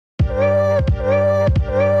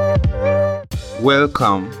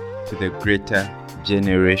Welcome to the Greater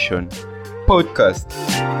Generation podcast.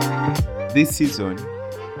 This season,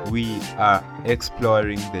 we are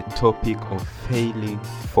exploring the topic of failing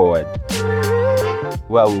forward,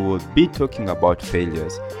 where we will be talking about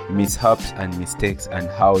failures, mishaps, and mistakes and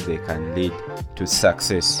how they can lead to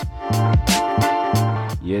success.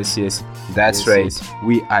 Yes, that's right.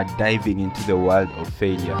 We are diving into the world of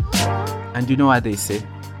failure. And you know what they say?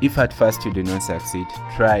 If at first you do not succeed,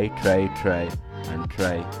 try, and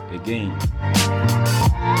try again.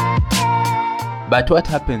 But what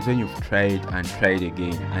happens when you've tried and tried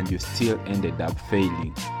again and you still ended up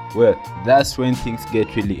failing? Well, that's when things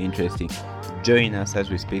get really interesting. Join us as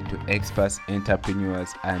we speak to experts, entrepreneurs,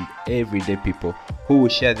 and everyday people who will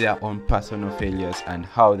share their own personal failures and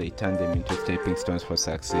how they turn them into stepping stones for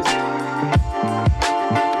success.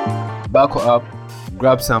 Buckle up,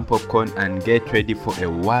 grab some popcorn, and get ready for a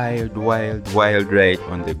wild ride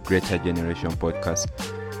on the Greater Generation podcast,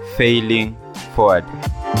 Failing Forward.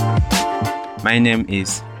 My name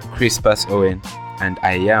is Crispus Owen, and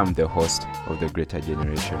I am the host of the Greater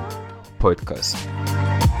Generation podcast.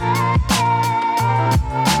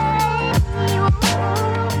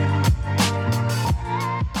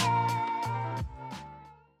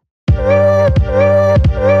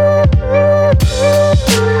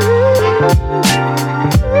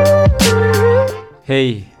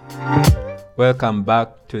 Hey, welcome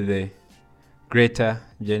back to the Greater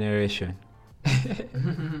Generation.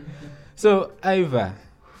 So, Ivor.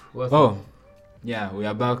 What's up? Yeah, we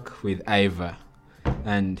are back with Ivor,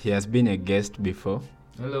 and he has been a guest before.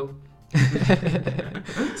 Hello.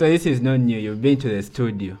 So this is not new. You've been to the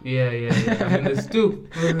studio. Yeah. I'm in the stew,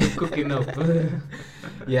 cooking up.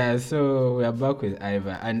 Yeah, so we are back with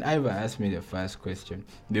Ivor, and Ivor asked me the first question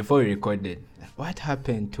before we recorded. What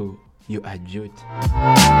happened to you at Jute?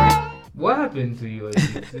 What happened to you?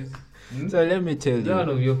 So let me tell you. One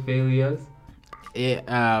of your failures. Yeah,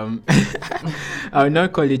 I will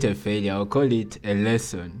not call it a failure. I'll call it a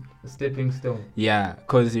lesson. A stepping stone. Yeah,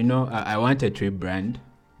 because I wanted to rebrand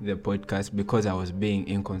the podcast because I was being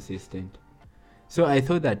inconsistent. So I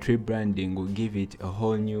thought that rebranding would give it a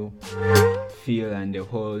whole new feel and a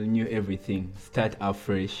whole new everything. Start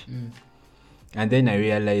afresh. And then I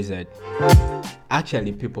realized that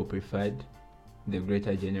actually people preferred the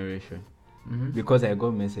Greater Generation because I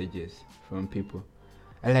got messages from people.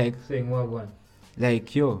 I like saying what?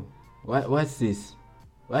 Like, yo, what's this?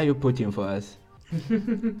 Why are you putting for us?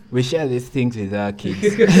 We share these things with our kids. Do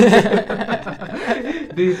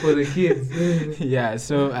it for the kids. Yeah,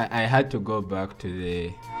 so I had to go back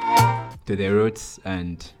to the roots,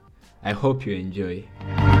 and I hope you enjoy.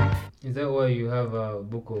 Is that why you have a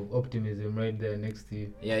book of optimism right there next to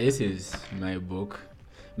you? Yeah, this is my book.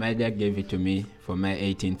 My dad gave it to me for my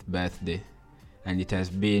 18th birthday, and it has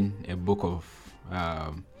been a book of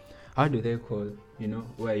how do they call,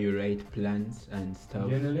 where you write plans and stuff?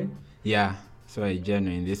 Journaling? Yeah, so I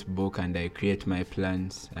journal in this book and I create my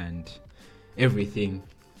plans and everything.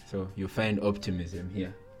 So you find optimism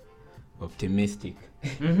here. Optimistic.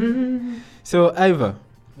 So, Ivor,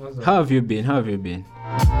 how have you been?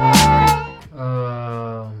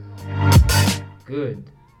 Good.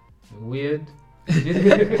 Weird.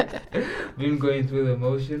 Been going through the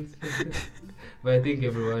motions. But I think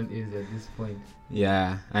everyone is at this point.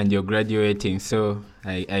 Yeah, and you're graduating, so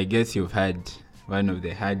I guess you've had one of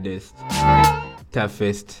the hardest,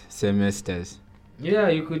 toughest semesters. Yeah,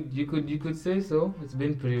 you could say so. It's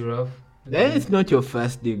been pretty rough. Then it's not your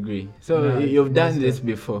first degree, so you've done this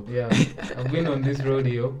before. Yeah, I've been on this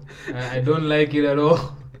rodeo. I don't like it at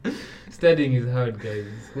all. Studying is hard, guys.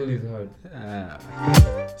 School is hard.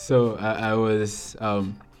 So I was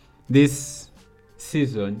this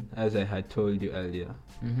season, as I had told you earlier,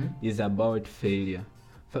 is about failure.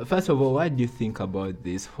 First of all, what do you think about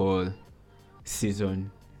this whole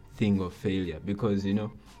season thing of failure? Because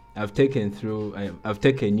I've taken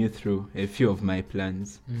you through a few of my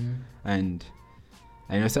plans, and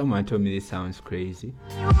I know someone told me this sounds crazy.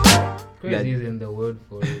 Crazy isn't the word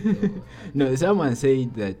for it. No, someone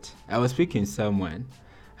said that I was speaking to someone,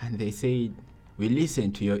 and they said we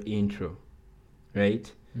listened to your intro,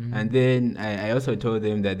 right? And then I also told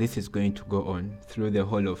them that this is going to go on through the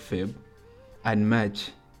whole of Feb and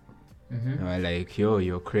March. They were like, yo,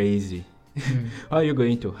 you're crazy. How are you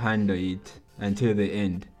going to handle it until the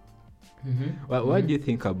end? What do you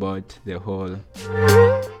think about the whole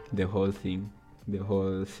thing, the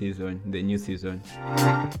whole season, the new season?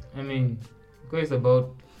 I mean, because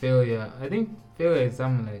about failure, I think failure is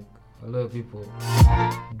something like a lot of people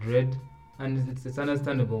dread. And it's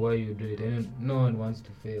understandable why you do it. And no one wants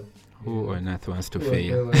to fail. Who on earth wants to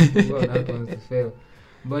fail? Who on earth wants to fail?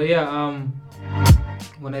 But yeah,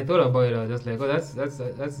 when I thought about it, I was just like, oh,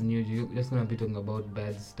 that's new. You're just gonna be talking about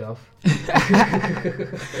bad stuff.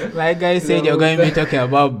 My guy said you're going to be talking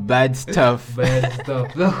about bad stuff. Bad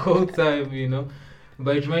stuff the whole time, you know.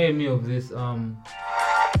 But it reminded me of this. Are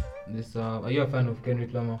you a fan of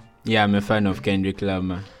Kendrick Lamar? Yeah, I'm a fan of Kendrick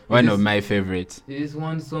Lamar. One of my favorites. This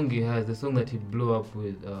one song he has, the song that he blew up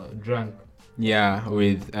with, "Drunk." Yeah,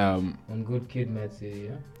 with on Good Kid, Mad City.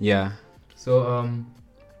 Yeah. Yeah. So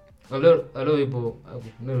a lot of people,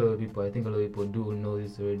 not a lot of people, I think a lot of people do know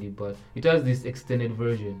this already, but it has this extended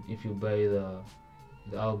version if you buy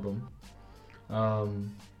the album.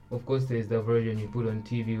 Of course, there's the version you put on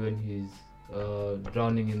TV when he's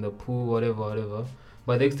drowning in the pool, whatever.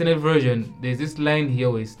 But the extended version, there's this line here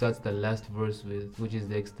where he starts the last verse with, which is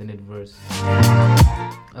the extended verse.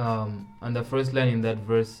 And the first line in that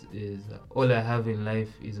verse is, "All I have in life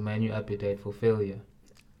is my new appetite for failure."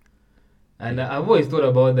 And I've always thought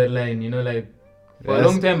about that line, you know, like for a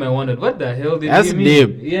long time I wondered, what the hell did he mean?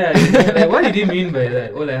 Deep. Yeah, you know, like, what did he mean by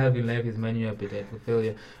that? All I have in life is my new appetite for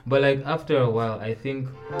failure. But like after a while, I think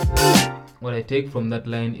what I take from that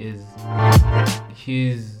line is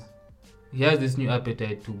he has this new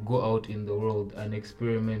appetite to go out in the world and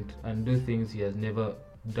experiment and do things he has never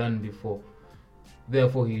done before.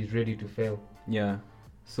 Therefore, he is ready to fail. Yeah.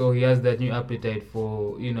 So he has that new appetite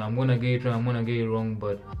for, you know, I'm gonna get it wrong, I'm gonna get it wrong,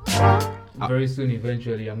 but very soon,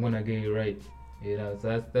 eventually, I'm gonna get it right. You know,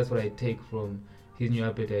 so that's what I take from his new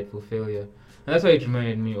appetite for failure. And that's what it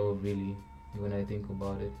reminded me of, really, when I think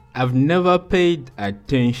about it. I've never paid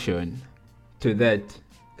attention to that.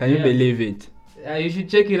 Can you believe it? You should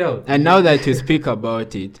check it out. And now that you speak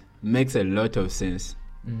about it, makes a lot of sense.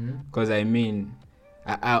 Because I mean,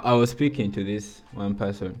 I was speaking to this one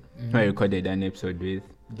person who I recorded an episode with.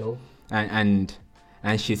 Dope. And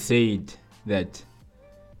she said that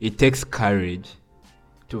it takes courage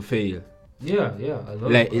to fail. Yeah, a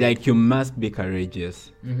lot. Like you must be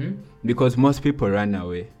courageous. Because most people run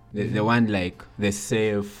away. They want like the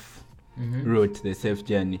safe route, the safe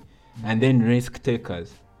journey. And then risk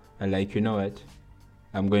takers are like, you know what?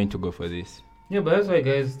 I'm going to go for this. Yeah, but that's why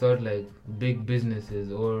guys start like big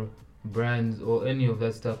businesses or brands or any of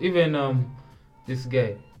that stuff. Even this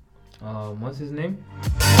guy, what's his name?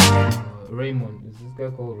 Raymond. Is this guy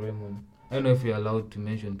called Raymond? I don't know if you're allowed to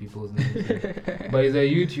mention people's names, but he's a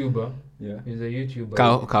YouTuber. Yeah. He's a YouTuber.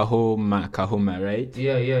 Kahuma, right?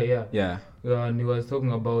 Yeah. Yeah. And he was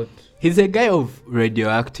talking about. He's a guy of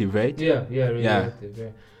Radioactive, right? Yeah, Radioactive.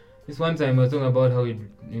 Yeah. This one time he was talking about how he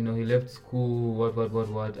left school,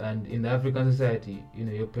 what, and in the African society,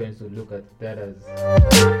 your parents would look at that as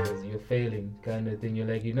you're failing kind of thing. You're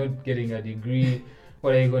like, you're not getting a degree.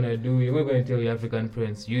 What are you gonna do? You're not gonna tell your African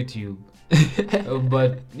parents YouTube.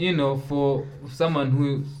 But for someone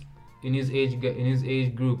who in his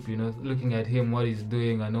age group, looking at him, what he's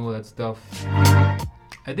doing and all that stuff,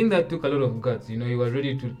 I think that took a lot of guts. He was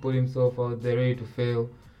ready to put himself out there, ready to fail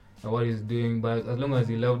at what he's doing, but as long as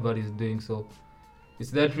he loved what he's doing. So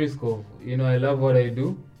it's that risk of, I love what I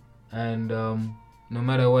do, and no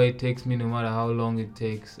matter what it takes me, no matter how long it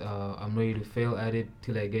takes, I'm ready to fail at it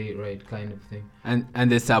till I get it right, kind of thing. And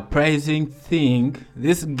the surprising thing,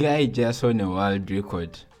 this guy just won a world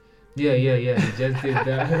record. Yeah. He just did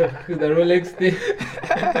the Rolex thing.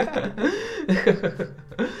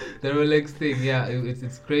 The Rolex thing, yeah,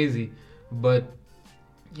 it's crazy. But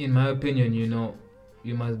in my opinion,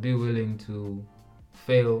 you must be willing to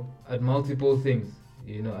fail at multiple things.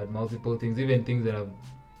 Even things that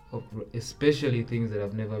especially things that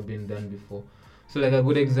have never been done before. So like a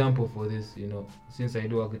good example for this, since I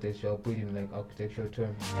do architecture, I'll put it in like architectural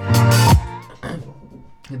terms.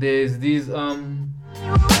 There's these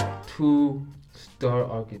 2-star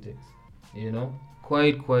architects,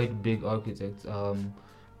 quite big architects.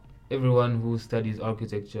 Everyone who studies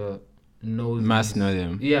architecture must know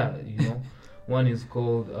them. Yeah, one is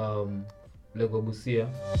called Le Corbusier,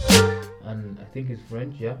 and I think he's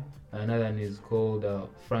French, yeah. Another one is called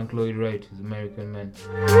Frank Lloyd Wright, he's an American man.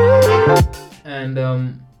 And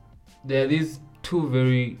there are these 2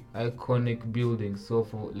 very iconic buildings. So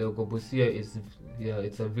for Le Corbusier,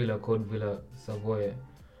 it's a villa called Villa Savoye,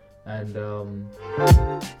 and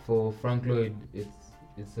for Frank Lloyd,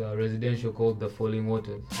 it's a residential called the Falling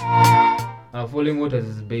Waters. Falling Waters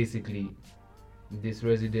is basically this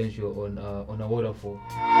residential on a waterfall.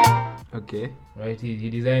 Okay. Right. He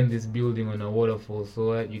designed this building on a waterfall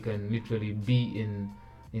so that you can literally be in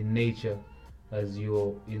nature as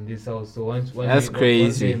you're in this house. So once crazy.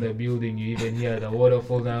 Once you're in the building, you even hear the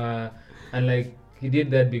waterfall. And like he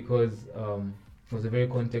did that because he was a very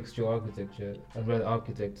contextual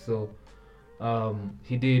architect. So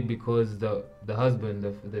he did because the husband,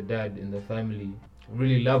 the dad in the family,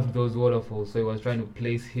 really loved those waterfalls, so he was trying to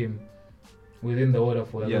place him within the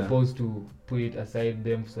waterfall, as opposed to put it aside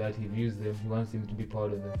them so that he views them. He wants him to be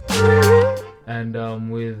part of them. And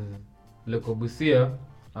with Le Corbusier,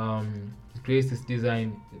 he creates this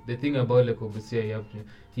design. The thing about Le Corbusier,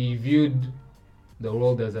 he viewed the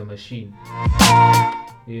world as a machine.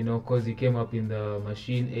 Because he came up in the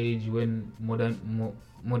machine age when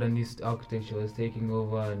modernist architecture was taking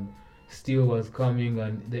over and steel was coming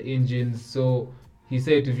and the engines. So he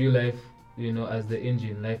said to view life, as the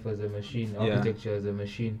engine, life as a machine, architecture as a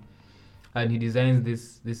machine. And he designs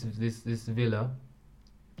this villa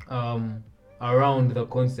around the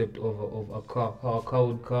concept of a car, how a car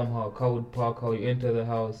would come, how a car would park, how you enter the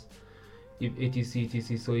house, if etc.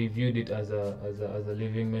 So he viewed it as a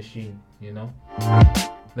living machine.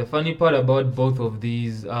 The funny part about both of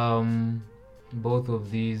these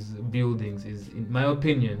buildings is, in my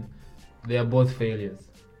opinion, they are both failures.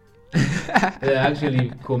 They're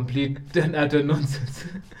actually complete and utter nonsense.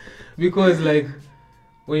 Because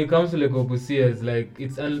when it comes to Le Corbusier,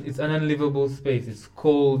 it's an unlivable space. It's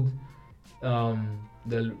cold.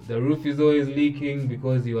 The roof is always leaking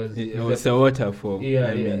because it was a waterfall.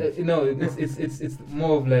 It's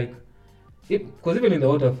more of because even in the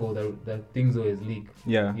waterfall, the things always leak.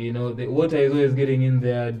 Yeah. The water is always getting in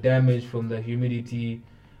there, damage from the humidity,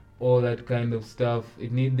 all that kind of stuff.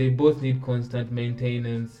 They both need constant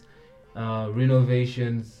maintenance,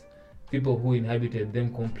 renovations. People who inhabited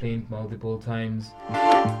them complained multiple times.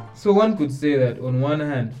 So one could say that on one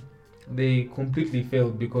hand, they completely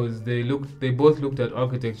failed because they both looked at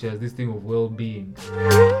architecture as this thing of well-being,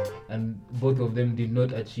 and both of them did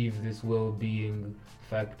not achieve this well-being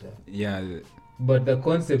factor. Yeah. But the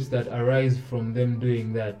concepts that arise from them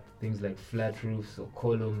doing that, things like flat roofs or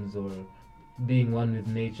columns or being one with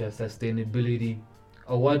nature, sustainability,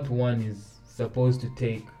 are what one is supposed to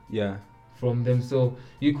take from them. So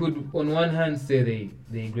you could on one hand say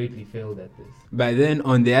they greatly failed at this. But then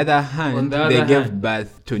on the other hand, they gave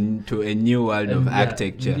birth to a new world of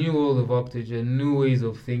architecture. New world of architecture, new ways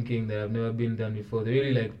of thinking that have never been done before. They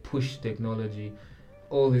really push technology,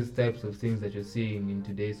 all these types of things that you're seeing in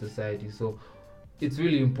today's society. So it's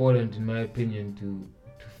really important, in my opinion, to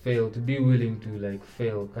fail, to be willing to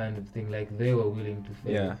fail, kind of thing, like they were willing to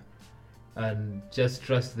fail. Yeah. And just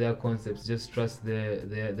trust their concepts, just trust their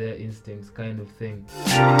instincts, kind of thing.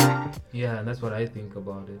 Yeah, and that's what I think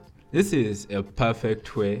about it. This is a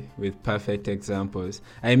perfect way with perfect examples.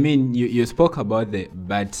 I mean, you spoke about the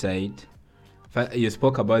bad side. You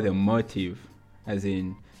spoke about the motive, as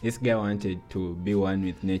in this guy wanted to be one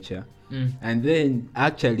with nature. And then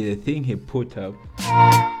actually the thing he put up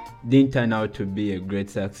didn't turn out to be a great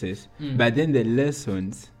success. But then the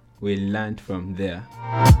lessons we learned from there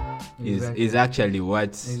is actually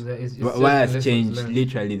what has changed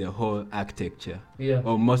literally the whole architecture,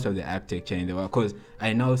 or most of the architecture in the world. Because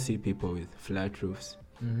I now see people with flat roofs,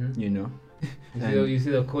 You see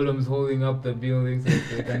the columns holding up the buildings.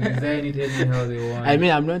 They can design it anyhow they want. I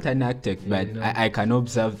mean, I'm not an architect, but I can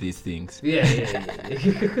observe these things. Yeah.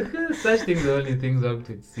 Such things are only things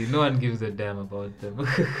architects see. No one gives a damn about them.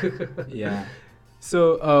 Yeah.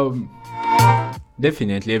 So,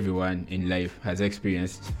 definitely everyone in life has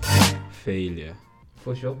experienced failure.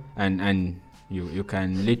 For sure. And you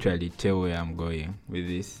can literally tell where I'm going with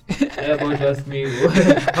this. Yeah, but just me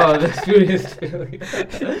how I've experienced failure.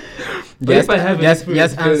 But if I haven't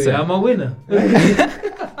experienced failure, I'm a winner.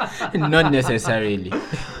 Not necessarily.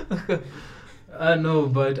 No,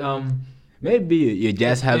 but maybe you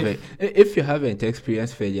just haven't. If you haven't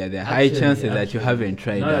experienced failure, there are high chances that you haven't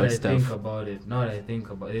tried out stuff. Now that I think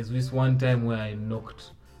about it, there's this one time where I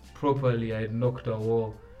knocked a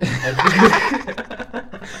wall.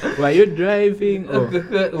 Were you driving?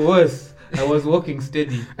 Worse, I was walking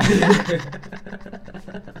steady.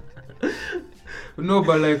 No,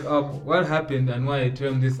 but what happened and why I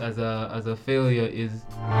termed this as a failure is,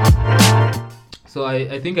 so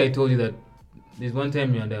I think I told you that there's one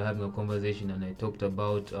time you and I were having a conversation and I talked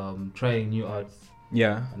about trying new arts,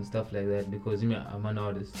 and stuff like that, because I'm an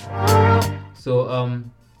artist. So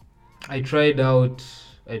I tried out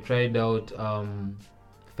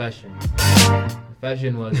fashion.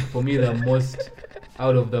 Fashion was for me the most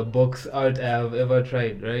out of the box art I have ever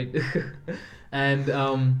tried, right? And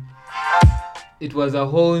it was a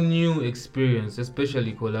whole new experience,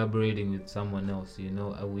 especially collaborating with someone else.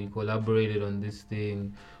 We collaborated on this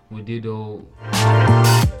thing. We did all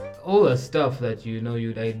the stuff that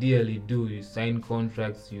you'd ideally do. You sign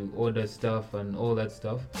contracts, you order stuff and all that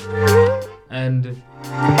stuff. And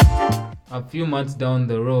a few months down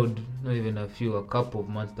the road, not even a few, a couple of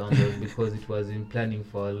months down the road, because it was in planning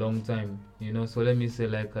for a long time, so let me say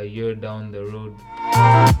like a year down the road,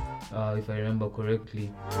 if I remember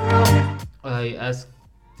correctly, I asked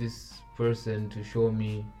this person to show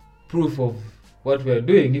me proof of what we are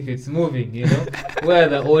doing, if it's moving, where are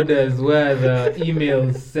the orders, where are the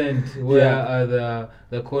emails sent, where are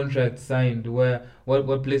the contracts signed,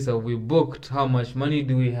 what place have we booked, how much money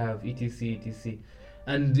do we have, etc.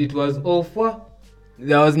 And it was all for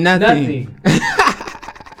there was nothing.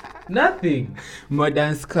 Nothing.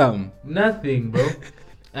 Modern scam. Nothing, bro.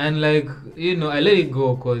 And like, I let it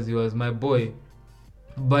go because he was my boy.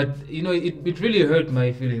 But it really hurt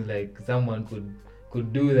my feelings, like someone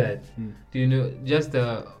could do that. Just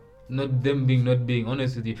not being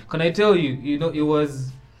honest with you. Can I tell you,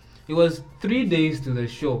 it was 3 days to the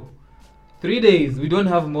show. 3 days. We don't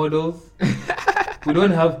have models. We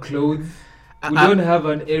don't have clothes. We don't have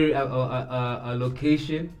an area, a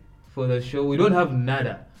location for the show. We don't have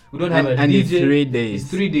nada. We don't have a and DJ. It's 3 days.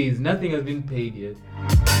 It's 3 days. Nothing has been paid yet.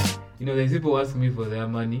 There's people ask me for their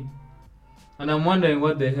money, and I'm wondering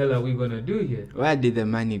what the hell are we gonna do here? Where did the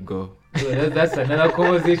money go? Well, that's another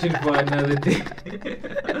conversation for another day.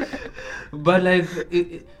 But like,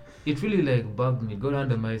 it really like bugged me, got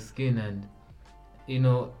under my skin, and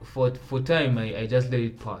for time I just let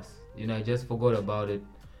it pass. I just forgot about it.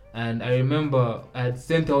 And I remember I had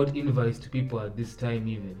sent out invites to people at this time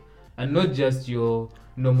even. And not just your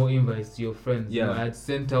normal invites to your friends. Yeah. I had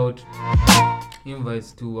sent out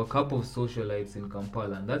invites to a couple of socialites in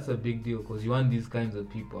Kampala. And that's a big deal because you want these kinds of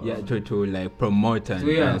people. Yeah, to like promote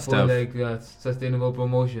and stuff. For like sustainable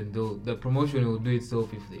promotion. Though the promotion will do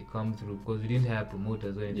itself if they come through, because we didn't have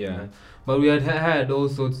promoters or anything. Yeah. But we had all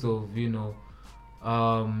sorts of,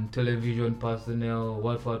 television personnel,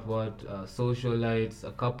 socialites,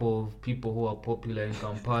 a couple of people who are popular in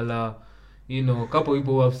Kampala, a couple of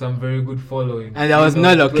people who have some very good following. And there was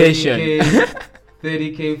no location.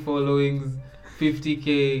 30K followings,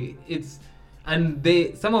 50K.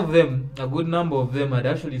 Some of them, a good number of them had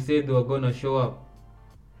actually said they were gonna show up.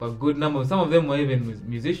 Some of them were even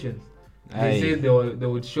musicians. They said they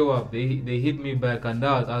would show up. They hit me back, and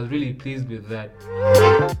I was really pleased with that.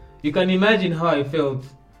 You can imagine how I felt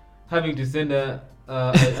having to send a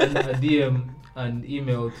DM and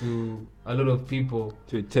email to a lot of people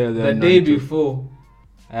to tell them the day before,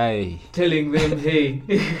 telling them, hey.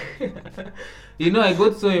 I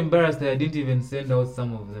got so embarrassed that I didn't even send out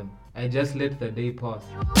some of them. I just let the day pass.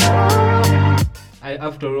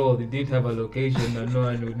 After all, they didn't have a location and no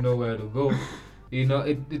one would know where to go.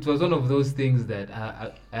 It was one of those things that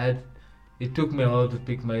I had. It took me a while to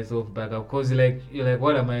pick myself back up, because you're like,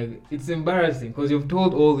 what am I? It's embarrassing because you've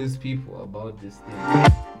told all these people about this thing.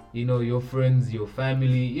 Your friends, your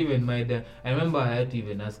family, even my dad. I remember I had to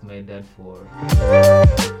even ask my dad for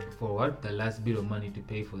the last bit of money to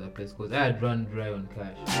pay for that place, because I had run dry on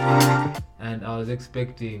cash, and I was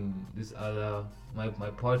expecting this other my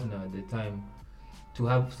partner at the time to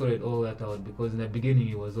have sorted all that out, because in the beginning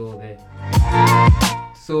it was all there.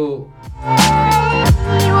 So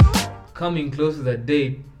coming close to that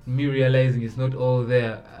date, me realizing it's not all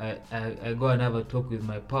there, I go and have a talk with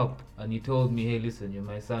my pop, and he told me, hey, listen, you're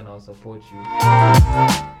my son, I'll support you,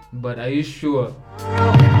 but are you sure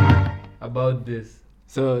about this?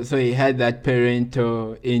 So he had that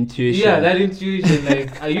parental intuition. Yeah, that intuition,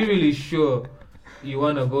 like, are you really sure you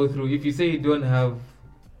want to go through? If you say you don't have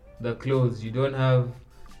the clothes, you don't have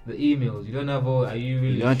the emails, you don't have all, are you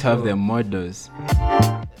really You don't sure? have the models.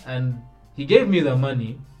 And he gave me the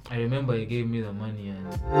money. I remember he gave me the money, and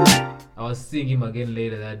I was seeing him again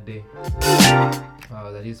later that day. I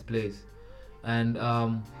was at his place, and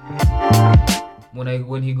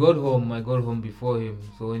when he got home, I got home before him.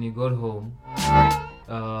 So when he got home,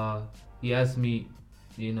 he asked me,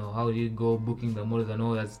 how did it go, booking the models and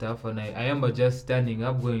all that stuff. And I remember just standing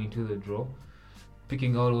up, going into the drawer,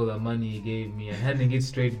 picking out all the money he gave me and handing it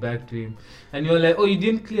straight back to him. And you're like, oh, you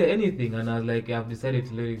didn't clear anything? And I was like, I've decided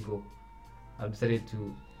to let it go. I've decided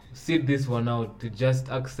to sit this one out, to just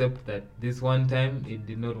accept that this one time it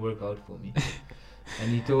did not work out for me.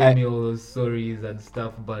 And he told me all those stories and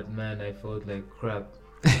stuff, but man, I felt like crap.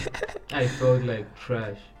 I felt like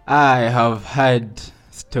trash. I have heard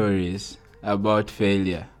stories about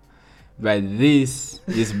failure, but this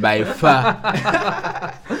is by far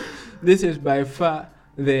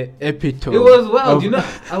the epitome. It was wild.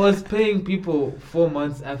 I was paying people 4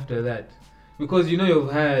 months after that, because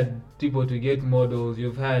you've had people to get models,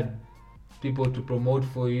 you've had people to promote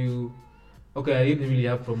for you. Okay, I didn't really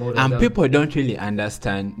have promoters. And people don't really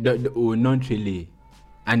understand, not really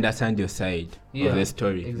understand your side of the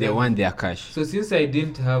story. Exactly. They want their cash. So since I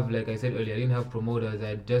didn't have, like I said earlier, I didn't have promoters,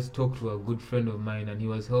 I just talked to a good friend of mine, and he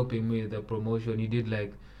was helping me with the promotion. He did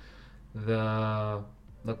like the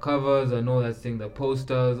covers and all that thing, the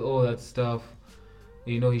posters, all that stuff.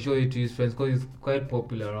 He showed it to his friends because he's quite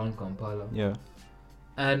popular around Kampala. Yeah.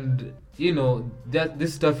 And that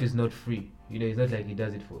this stuff is not free. It's not like he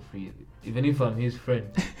does it for free. Even if I'm his friend,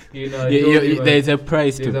 there's a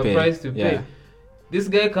price to pay. There's a price to pay. This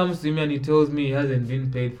guy comes to me and he tells me he hasn't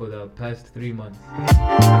been paid for the past 3 months.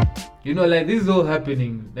 Like this is all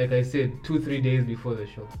happening, like I said, 2-3 days before the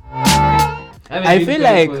show. I feel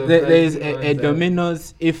like there's a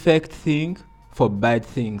dominoes effect thing for bad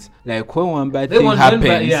things. Like when one bad thing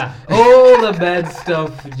happens, all the bad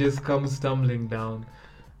stuff just comes tumbling down,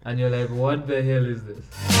 and you're like, what the hell is this?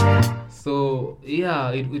 So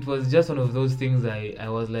it was just one of those things. I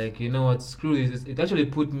was like, you know what, screw this. It actually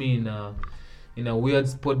put me in a weird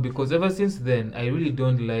spot, because ever since then I really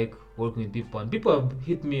don't like working with people, and people have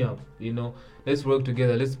hit me up, let's work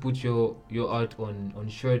together, let's put your art on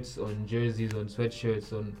shirts, on jerseys, on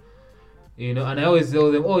sweatshirts, on and I always tell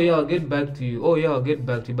them, I'll get back to you,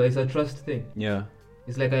 but it's a trust thing.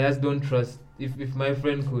 It's like I just don't trust. If my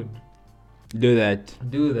friend could do that,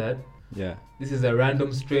 this is a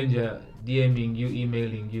random stranger DMing you,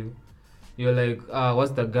 emailing you, you're like,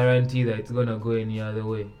 what's the guarantee that it's gonna go any other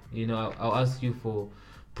way? I'll ask you for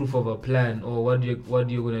proof of a plan, or what you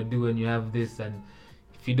gonna do when you have this, and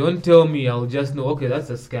if you don't tell me, I'll just know, okay, that's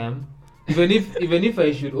a scam. Even if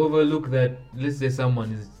I should overlook that, let's say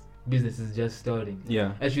someone's business is just starting,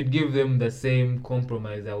 I should give them the same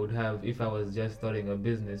compromise I would have if I was just starting a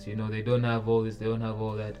business. They don't have all this, they don't have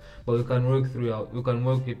all that, but we can work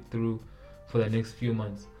it through for the next few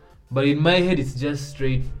months. But in my head, it's just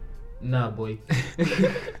straight, nah, boy.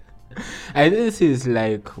 And this is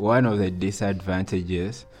like one of the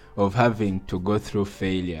disadvantages of having to go through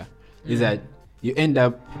failure, is that you end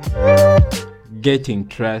up getting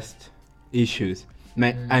trust issues,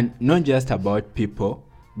 and not just about people,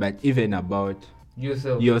 but even about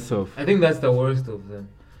yourself. I think that's the worst of them,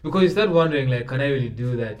 because you start wondering, like, can I really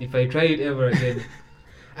do that? If I try it ever again,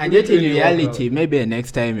 and yet in reality, maybe the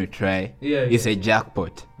next time you try, it's a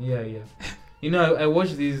jackpot. I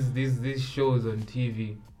watch these shows on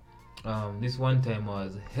TV. This one time I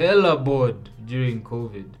was hella bored during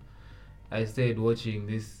COVID. I stayed watching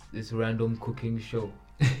this random cooking show,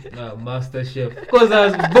 Master Chef, because I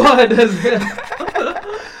was bored as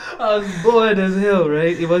hell.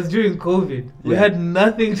 Right? It was during COVID. We had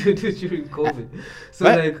nothing to do during COVID. So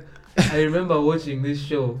I remember watching this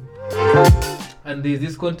show, and there's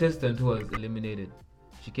this contestant who was eliminated.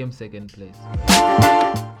 She came second place.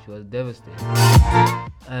 She was devastated,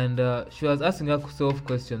 and she was asking herself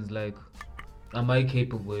questions like, am I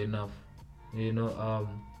capable enough?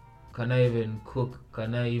 Can I even cook?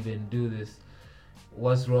 Can I even do this?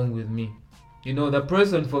 What's wrong with me? The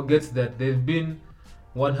person forgets that they've been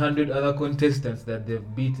 100 other contestants that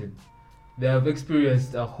they've beaten. They have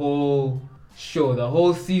experienced a whole show, the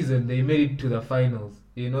whole season. They made it to the finals.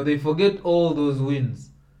 They forget all those wins.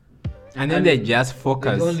 And then they just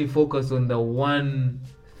focus. They only focus on the one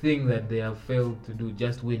thing that they have failed to do,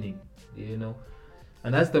 just winning,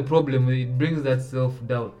 And that's the problem. It brings that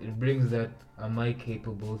self-doubt. It brings that, am I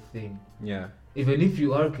capable thing. Even if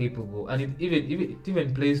you are capable. And it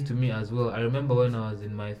even plays to me as well. I remember when I was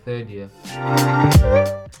in my third year.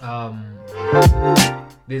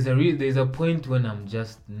 There's a point when I'm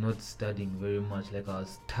just not studying very much. Like, I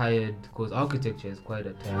was tired, because architecture is quite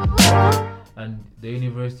a tiring. And the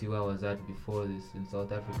university where I was at before this in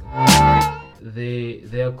South Africa,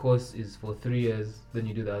 their course is for 3 years, then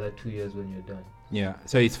you do the other 2 years when you're done.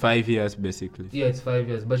 So it's 5 years basically. It's 5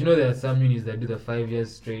 years. But there are some unis that do the 5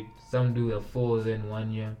 years straight, some do the 4, then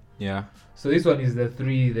 1 year. So this one is the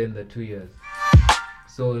 3, then the 2 years.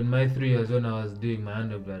 So in my 3 years, when I was doing my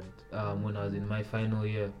undergrad, when I was in my final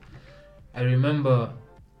year, I remember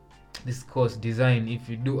this course, design. If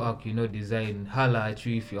you do arc, design, holla at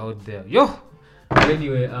you if you're out there. But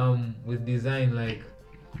anyway, with design, like,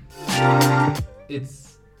 it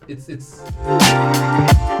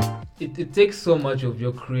takes so much of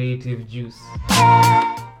your creative juice.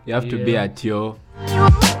 You have to be at your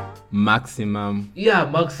maximum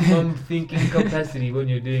thinking capacity when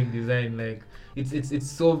you're doing design. Like, it's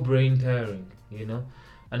so brain tiring,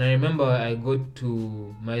 And I remember I got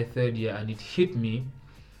to my third year and it hit me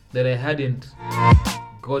that I hadn't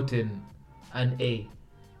gotten an A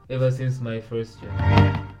ever since my first year.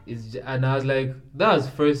 And I was like, that was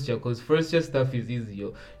first year, because first year stuff is easy.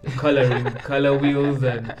 You're coloring color wheels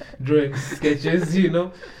and drawing sketches,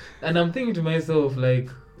 And I'm thinking to myself, like,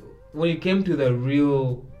 when it came to the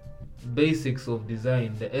real basics of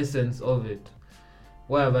design, the essence of it,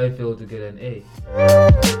 why have I failed to get an A?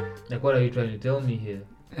 Like, what are you trying to tell me here?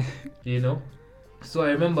 You know? So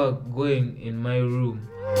I remember going in my room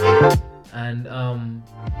and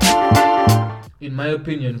in my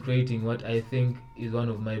opinion, creating what I think is one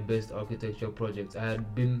of my best architecture projects. I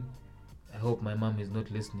hope my mom is not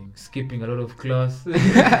listening, skipping a lot of class.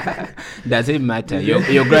 Doesn't matter.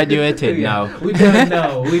 You're graduated now. We're done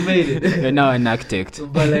now. We made it. You're now an architect.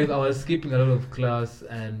 But like, I was skipping a lot of class,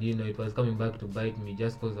 and it was coming back to bite me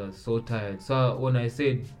just because I was so tired. So when I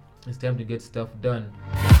said it's time to get stuff done,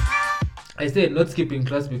 I said not skipping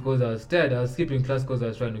class because I was tired. I was skipping class because I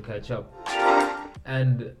was trying to catch up.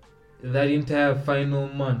 And that entire final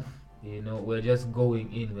month, we're just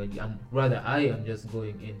going in. I am just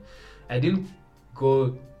going in. I didn't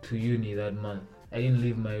go to uni that month. I didn't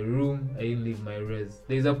leave my room. I didn't leave my res.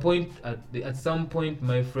 There's a point at some point,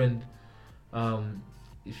 my friend,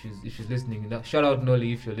 if she's listening, shout out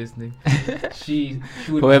Nolly if you're listening. She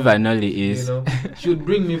would, whoever Nolly is, she would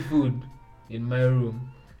bring me food in my room.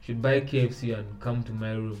 She'd buy KFC and come to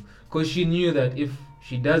my room, because she knew that if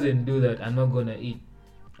she doesn't do that, I'm not gonna eat.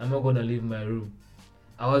 I'm not gonna leave my room.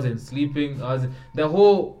 I wasn't sleeping. The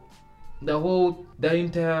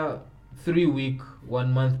entire 3-week,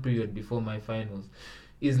 1 month period before my finals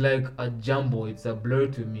is like a jumbo. It's a blur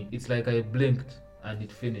to me. It's like I blinked and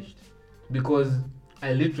it finished, because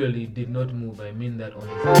I literally did not move. I mean that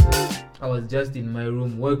honestly. I was just in my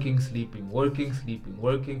room working, sleeping, working,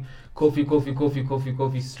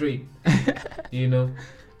 coffee straight.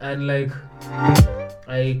 And like,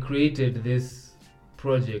 I created this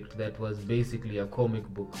project that was basically a comic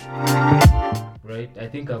book, right? I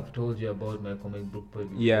think I've told you about my comic book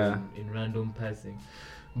project in random passing,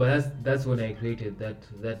 but that's when I created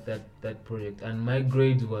that project, and my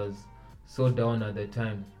grades was so down at the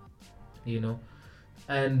time,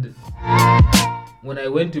 and when I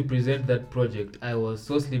went to present that project, I was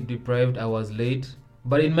so sleep deprived. I was late,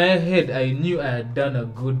 but in my head I knew I had done a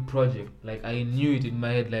good project. Like, I knew it in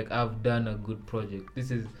my head, like, I've done a good project.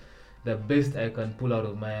 This is the best I can pull out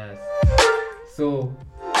of my ass. So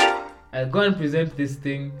I go and present this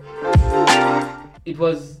thing. It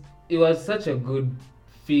was such a good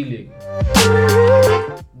feeling.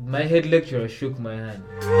 My head lecturer shook my hand.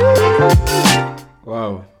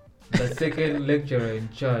 Wow. The second lecturer in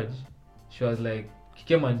charge, she was like, she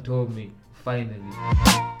came and told me, finally.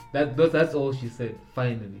 That's all she said,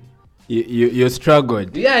 finally. You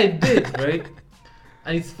struggled. Yeah, I did, right?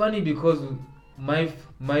 And it's funny because my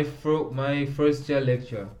first year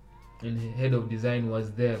lecturer and head of design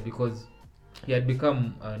was there, because he had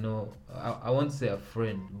become I won't say a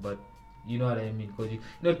friend, but you know what I mean, because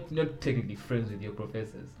you're not technically friends with your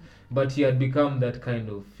professors, but he had become that kind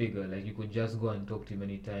of figure. Like, you could just go and talk to him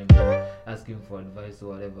anytime, ask him for advice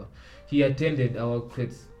or whatever. He attended our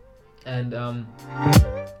crits, and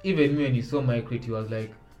even me, when he saw my crit, he was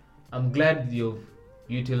like, I'm glad you've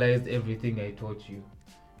utilized everything I taught you.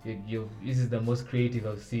 This is the most creative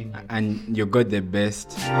I've seen you. And you got the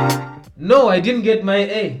best. No, I didn't get my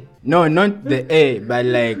A. No, not the A, but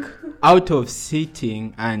like, out of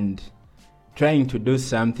sitting and trying to do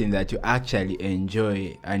something that you actually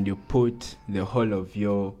enjoy, and you put the whole of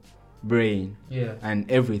your brain and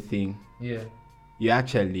everything, you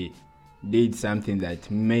actually did something that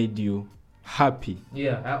made you happy.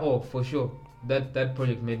 For sure. That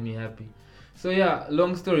project made me happy. So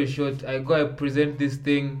long story short, I go and present this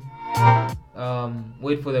thing,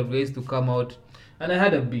 wait for the grades to come out, and I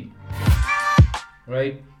had a B,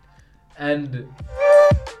 right? And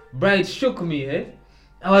Bright shook me,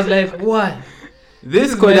 I was like, why?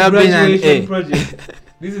 This could have been an A. Project.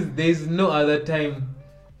 There's no other time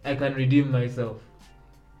I can redeem myself,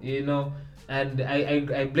 and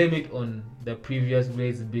I blame it on the previous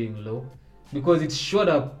grades being low, because it shot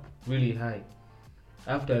up really high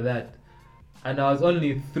after that. And I was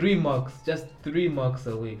only 3 marks, just 3 marks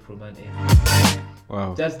away from an A.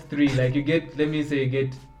 Wow. Just 3. Like, you get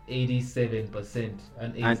 87%,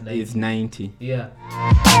 and A is 90. Yeah.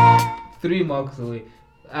 3 marks away.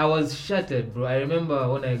 I was shattered, bro. I remember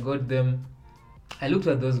when I got them, I looked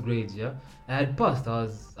at those grades, I had passed. I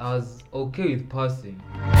was okay with passing.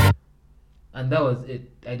 And that was it.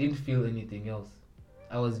 I didn't feel anything else.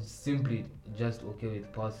 I was simply just okay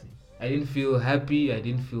with passing. I didn't feel happy. I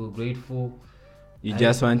didn't feel grateful. You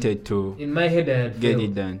just wanted to, in my head, I had get failed.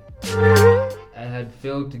 it done. I had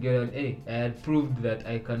failed to get an A. I had proved that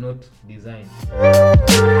I cannot design.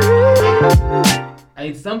 And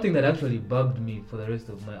it's something that actually bugged me for the rest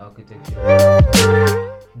of my architecture.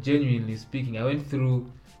 Genuinely speaking, I went through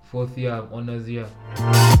 4th year, honors year,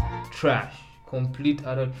 trash, complete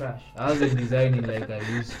utter trash. I wasn't designing like I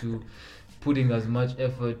used to, putting as much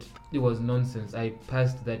effort. It was nonsense. I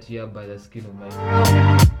passed that year by the skin of my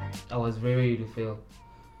teeth. I was very ready to fail.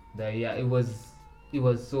 That year, it was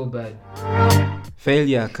so bad.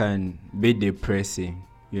 Failure can be depressing,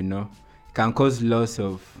 you know. It can cause loss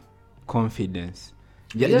of confidence.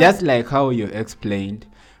 Just like how you explained.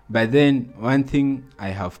 But then one thing I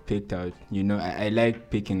have picked out, you know, I like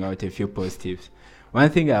picking out a few positives. One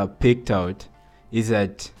thing I have picked out is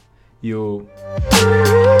that you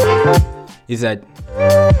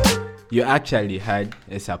actually had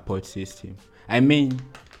a support system. I mean,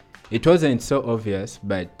 it wasn't so obvious,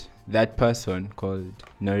 but that person called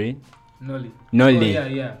Nolly. Oh,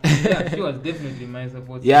 yeah. She was definitely my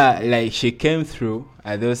support. Yeah, like she came through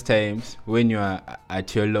at those times when you are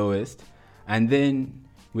at your lowest, and then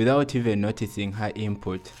without even noticing her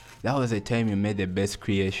input, that was the time you made the best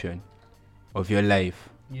creation of your life.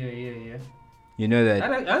 Yeah. You know that.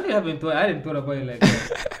 I hadn't thought about it like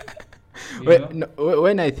that.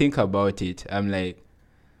 When I think about it, I'm like,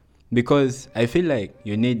 because I feel like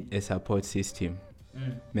you need a support system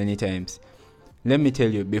many times. Let me tell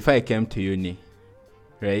you, before I came to uni,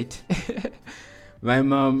 right? My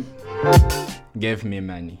mom gave me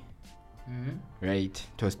money, right?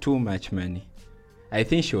 It was too much money. I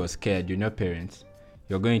think she was scared, you know, parents.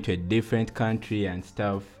 You're going to a different country and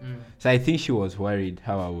stuff. So I think she was worried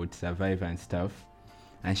how I would survive and stuff.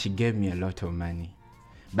 And she gave me a lot of money.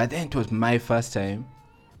 But then it was my first time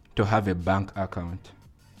to have a bank account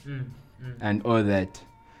and all that.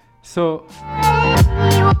 So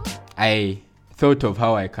I thought of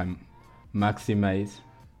how I can maximize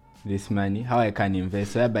this money, how I can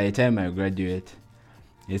invest. So by the time I graduate,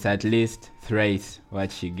 it's at least thrice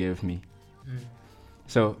what she gave me.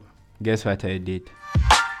 So guess what I did?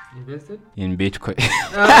 Invested? In Bitcoin.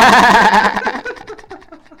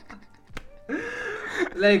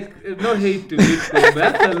 Like, no hate to Bitcoin, but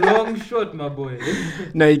that's a long shot, my boy.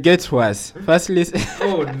 No, it gets worse. Firstly,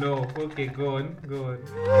 oh no. Okay, go on.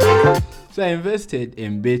 So I invested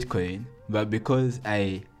in Bitcoin, but because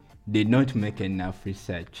I did not make enough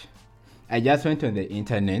research, I just went on the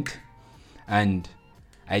internet and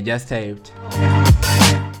I just typed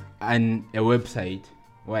a website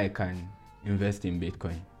where I can invest in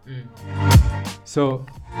Bitcoin. So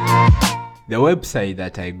the website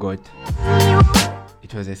that I got,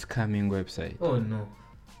 it was a scamming website. Oh no.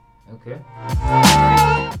 Okay.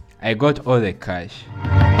 I got all the cash.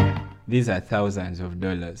 These are thousands of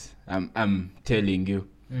dollars. I'm telling you.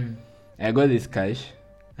 I got this cash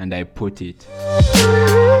and I put it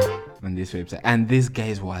on this website. And these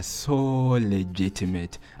guys were so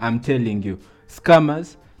legitimate. I'm telling you,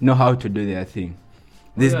 scammers know how to do their thing.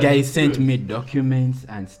 This guy sent me documents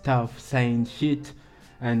and stuff, signed shit,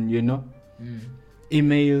 and you know,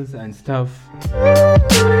 emails and stuff.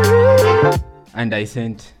 And I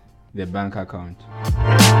sent the bank account.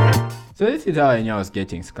 So this is how I knew I was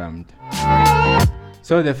getting scammed.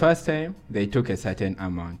 So the first time, they took a certain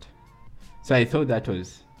amount. So I thought that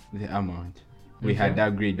was the amount we had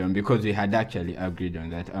agreed on, because we had actually agreed on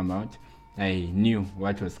that amount. I knew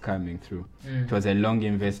what was coming through. It was a long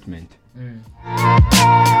investment.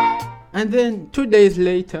 And then 2 days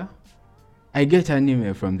later, I get an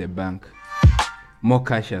email from the bank. More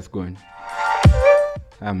cash has gone.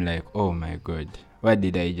 I'm like, oh my God, what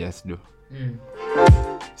did I just do?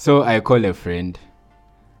 So I call a friend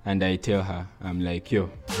and I tell her, I'm like, yo,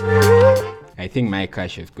 I think my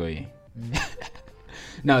cash is going.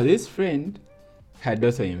 Now this friend had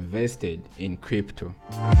also invested in crypto,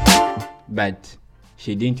 but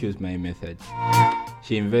she didn't use my method.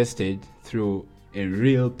 She invested through a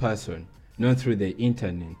real person, not through the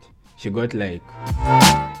internet. She got like,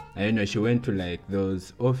 I don't know, she went to like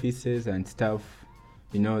those offices and stuff.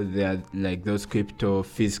 You know, there are like those crypto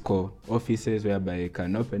physical offices whereby you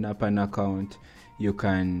can open up an account. You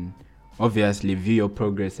can obviously view your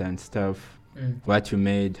progress and stuff, what you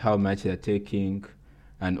made, how much you're taking,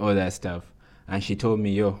 and all that stuff. And she told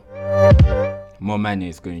me, yo, more money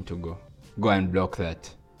is going to go. Go and block that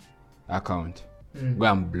account. Go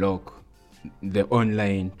and block the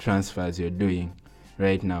online transfers you're doing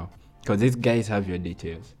right now. Because these guys have your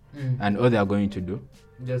details. And all they're going to do,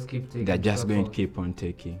 just keep taking. they're just going to keep on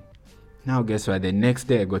taking. Now guess what? The next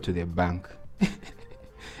day I go to the bank.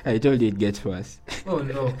 I told you it gets worse. Oh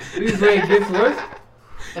no. This is where it gets worse?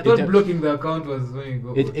 I thought blocking the account was when you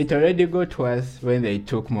go. It already got worse when they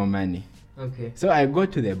took more money. Okay. So I go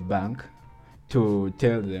to the bank to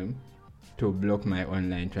tell them to block my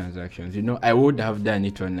online transactions. You know, I would have done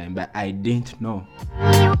it online, but I didn't know.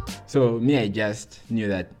 So me, I just knew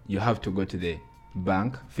that you have to go to the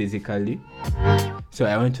bank physically. So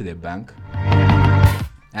I went to the bank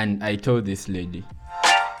And I told this lady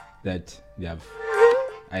that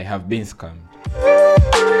I have been scammed.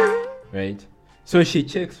 Right? So she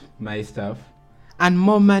checks my stuff and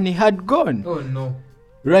more money had gone. Oh no.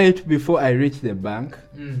 Right before I reached the bank,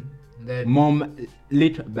 That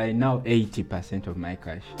by now 80% of my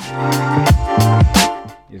cash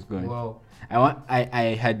is gone. wow.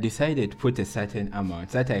 I had decided to put a certain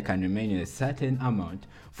amount so that I can remain in a certain amount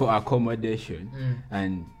for accommodation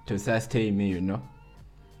and to sustain me,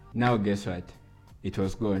 Now guess what? It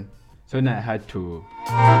was gone. So now I had to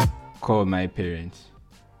call my parents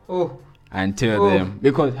Oh. and tell them,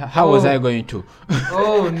 because how was I going to?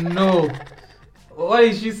 Oh no. What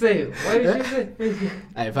did she say? What did she say?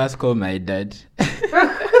 I first called my dad.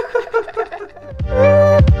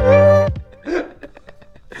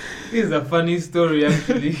 This is a funny story,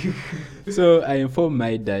 actually. So I informed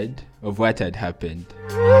my dad of what had happened.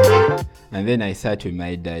 And then I sat with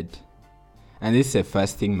my dad. And this is the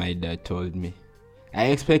first thing my dad told me. I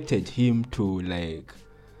expected him to,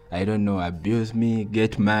 abuse me,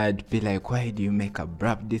 get mad, be like, why do you make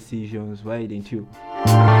abrupt decisions? Why didn't you?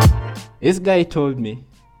 This guy told me,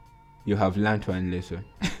 you have learned one lesson.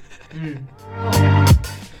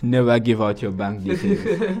 Never give out your bank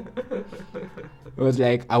details. It was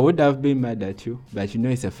like, I would have been mad at you, but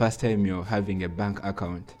it's the first time you're having a bank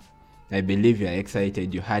account. I believe you're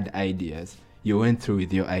excited, you had ideas, you went through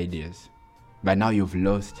with your ideas, but now you've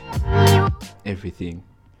lost everything.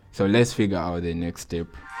 So let's figure out the next step,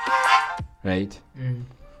 right?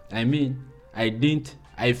 I mean,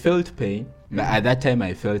 I felt pain, but at that time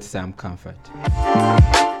I felt some comfort.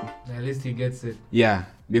 At least he gets it. Yeah,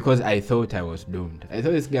 because I thought I was doomed. I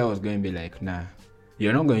thought this guy was going to be like, nah,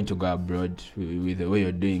 you're not going to go abroad with the way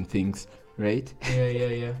you're doing things, right?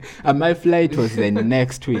 Yeah. And my flight was the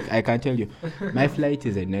next week. I can tell you, my flight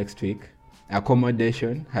is the next week.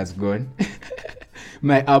 Accommodation has gone.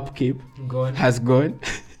 My upkeep has gone.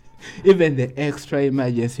 Even the extra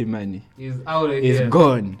emergency money is out of is here.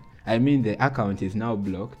 gone. I mean, the account is now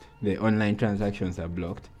blocked. The online transactions are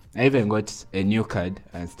blocked. I even got a new card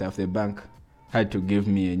and stuff. The bank had to give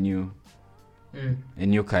me a new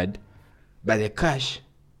card. But the cash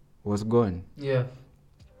was gone. Yeah.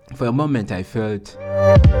 For a moment, I felt so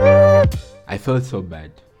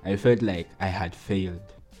bad. I felt like I had failed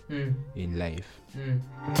in life.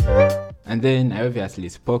 And then I obviously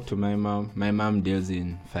spoke to my mom. My mom deals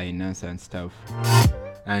in finance and stuff.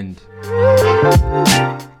 And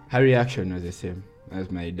her reaction was the same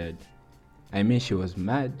as my dad. I mean, she was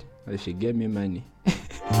mad, but she gave me money.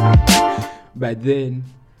 But then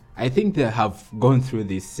I think they have gone through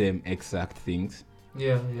these same exact things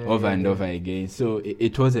over and over again. So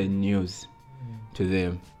it wasn't news to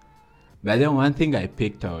them. But then one thing I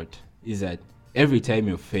picked out is that every time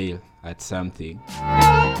you fail at something,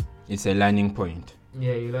 it's a learning point.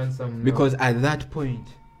 Yeah, you learn something. Because at that point,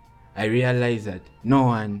 I realized that no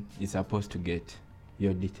one is supposed to get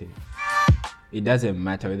your details. It doesn't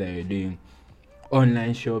matter whether you're doing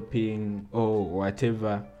online shopping or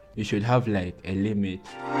whatever. You should have a limit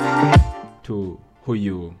to who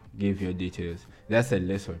you give your details. That's a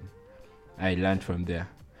lesson I learned from there.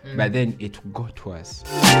 But then it got worse.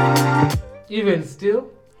 Even still?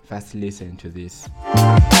 First, listen to this.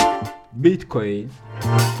 Bitcoin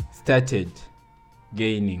started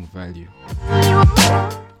gaining value.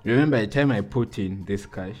 Remember, the time I put in this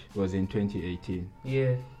cash was in 2018.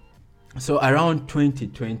 Yeah. So around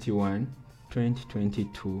 2021,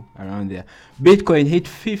 2022, around there, Bitcoin hit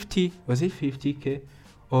 50, was it 50K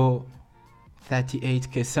or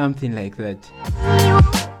 38K, something like that.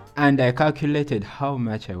 And I calculated how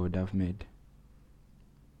much I would have made.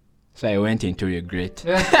 So I went into regret.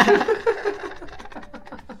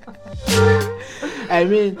 I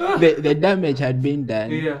mean, the damage had been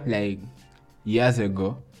done years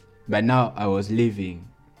ago, but now I was living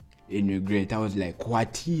in regret. I was like,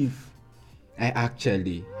 what if I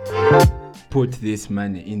actually put this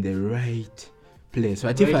money in the right place?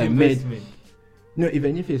 What if I made... No,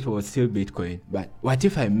 even if it was still Bitcoin, but what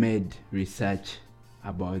if I made research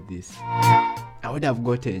about this? I would have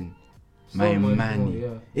gotten my money.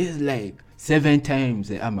 More, It's like 7 times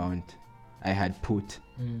the amount I had put.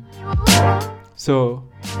 So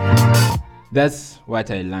that's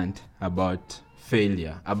what I learned about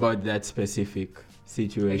failure, about that specific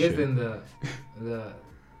situation. I guess then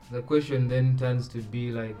the question then turns to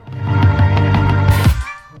be like,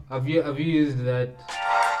 have you used that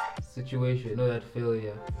situation or that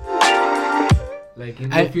failure like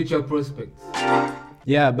in your future prospects?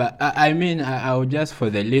 Yeah, but I mean, I would just, for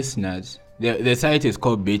the listeners, the site is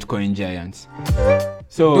called Bitcoin Giants.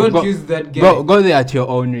 So don't use that guy. Go there at your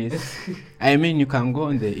own risk. I mean, you can go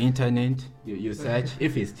on the internet, you search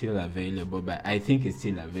if it's still available, but I think it's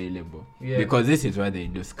still available because this is what they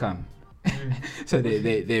do, scam. So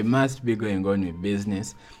they must be going on with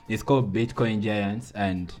business. It's called Bitcoin Giants,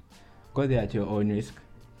 and go there at your own risk.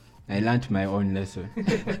 I learned my own lesson.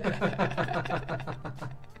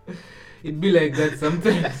 It'd be like that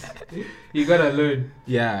sometimes. You gotta learn.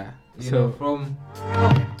 Yeah. You know,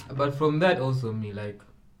 but from that also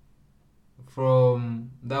from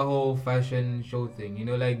that whole fashion show thing, you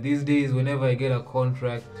know, like these days whenever I get a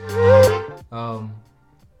contract, I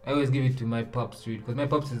always give it to my pops, because my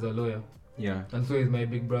pops is a lawyer. Yeah. And so is my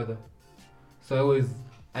big brother. So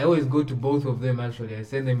I always go to both of them actually. I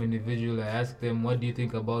send them individually. I ask them, what do you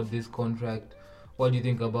think about this contract? What do you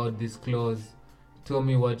think about this clause? Tell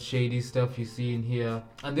me what shady stuff you see in here.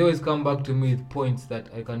 And they always come back to me with points that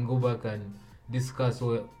I can go back and discuss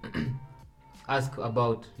or ask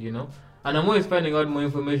about, you know. And I'm always finding out more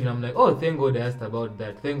information. I'm like, oh, thank God I asked about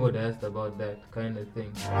that. Thank God I asked about that kind of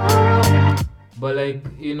thing. But like,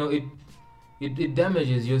 you know, it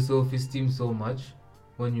damages your self-esteem so much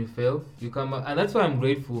when you fail. You come back, and that's why I'm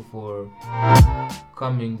grateful for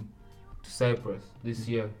coming to Cyprus this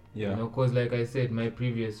year. Yeah. You know, because like I said, my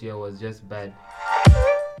previous year was just bad.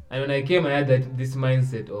 And when I came, I had this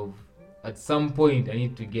mindset of, at some point, I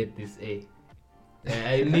need to get this A.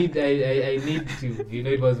 I need to. You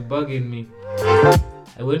know, it was bugging me.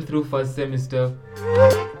 I went through first semester.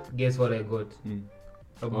 Guess what I got?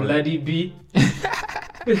 A bloody B.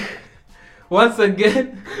 Once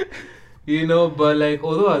again, you know. But like,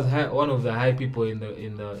 although I was one of the high people in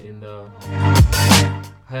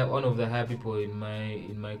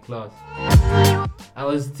my class, I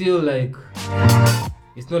was still like,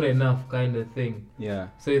 it's not enough kind of thing. Yeah.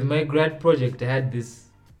 So with my grad project, I had this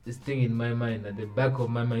thing in my mind, at the back of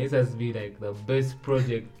my mind. This has to be like the best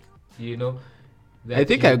project, you know. I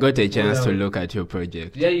think I got a chance to look at your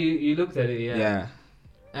project. Yeah, you looked at it, Yeah.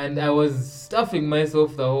 And I was stuffing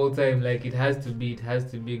myself the whole time, like it has to be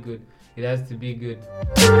good.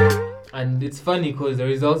 And it's funny because the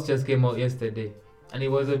results just came out yesterday, and it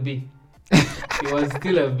was a B. It was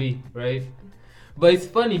still a B, right? But it's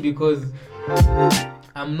funny because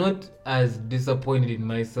I'm not as disappointed in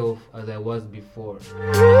myself as I was before,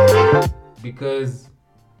 because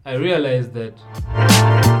I realized that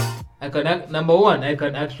I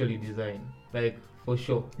can actually design, like, for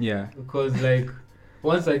sure. Yeah. Because like,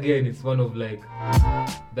 once again, it's one of like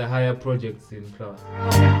the higher projects in class.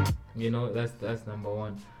 You know, that's number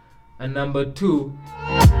one. And number two,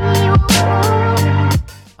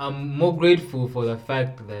 I'm more grateful for the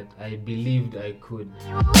fact that I believed I could.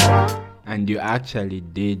 And you actually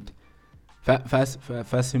did.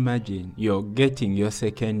 First imagine you're getting your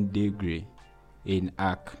second degree in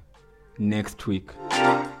ARC next week.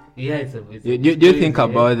 Yeah, it's do you think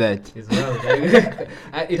about that? It's wild.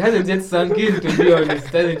 It hasn't yet sunk in, to be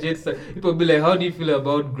honest. People be like, how do you feel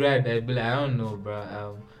about grad? I'd be like, I don't know,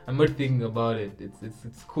 bro. I'm not thinking about it.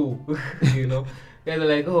 It's cool. You know? Guys are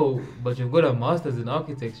like, oh, but you've got a master's in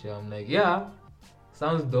architecture. I'm like, yeah,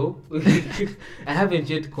 sounds dope. I haven't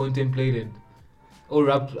yet contemplated or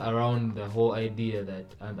wrapped around the whole idea that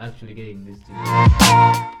I'm actually getting this degree.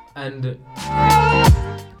 And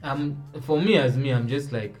for me, I'm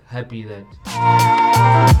just like happy that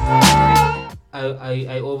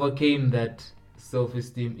I overcame that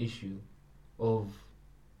self-esteem issue of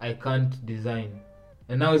I can't design,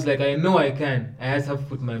 and now it's like I know I can. I just have to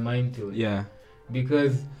put my mind to it. Yeah.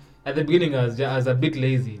 Because at the beginning I was a bit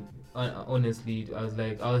lazy. Honestly, I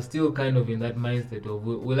was still kind of in that mindset of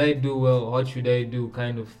will I do well? What should I do?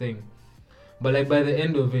 Kind of thing. But like by the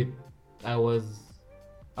end of it, I was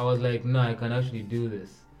like, no, I can actually do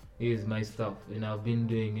this. Here's my stuff, and I've been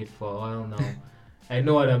doing it for a while now. I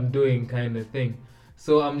know what I'm doing, kind of thing.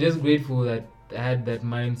 So I'm just grateful that I had that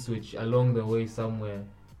mind switch along the way somewhere,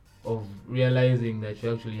 of realizing that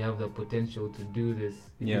you actually have the potential to do this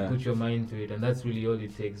if you put your mind to it, and that's really all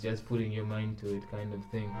it takes, just putting your mind to it, kind of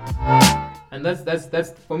thing. And that's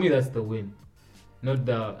for me, that's the win. Not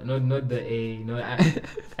the A. You know,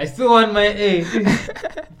 I still want my A.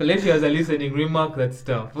 Let you as a listening, remark that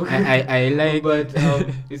stuff. I like, but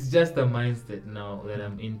it's just a mindset now that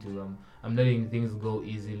I'm into. I'm letting things go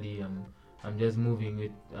easily. I'm just moving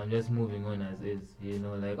it. I'm just moving on as is. You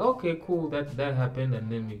know, like, okay, cool, that happened,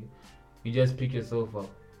 and then you just pick yourself up.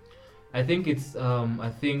 I think it's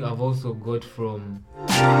a thing I've also got from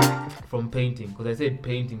painting, because I said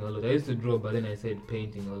painting a lot. I used to draw, but then I said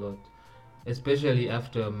painting a lot. Especially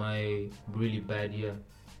after my really bad year,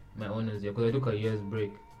 my honors year, because I took a year's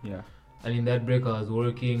break. Yeah. And in that break, I was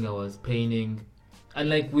working, I was painting, and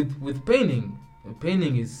like with painting,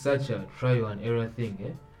 painting is such a trial and error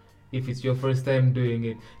thing. If it's your first time doing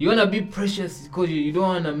it, you wanna be precious because you don't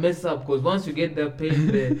wanna mess up. Because once you get that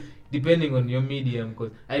paint there, depending on your medium,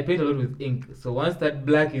 because I paint a lot with ink, so once that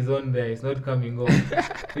black is on there, it's not coming off.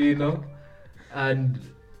 And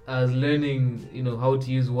I was learning, how to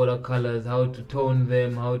use watercolors, how to tone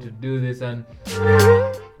them, how to do this. And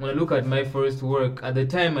when I look at my first work, at the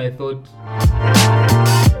time I thought,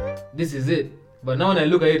 this is it. But now when I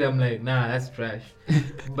look at it, I'm like, nah, that's trash.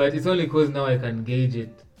 But it's only because now I can gauge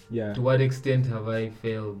it. Yeah. To what extent have I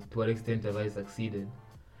failed? To what extent have I succeeded?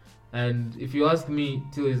 And if you ask me,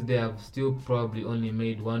 till this day, I've still probably only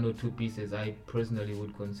made 1 or 2 pieces I personally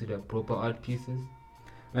would consider proper art pieces.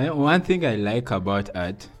 One thing I like about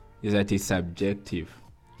art is that it's subjective.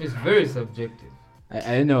 It's very subjective.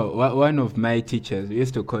 I know one of my teachers, we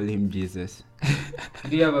used to call him Jesus.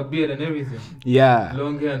 Did he have a beard and everything? Yeah.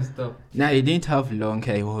 Long hair and stuff? No, he didn't have long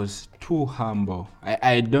hair. He was too humble.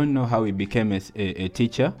 I don't know how he became a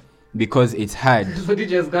teacher, because it's hard. So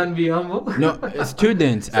teachers can't be humble? No,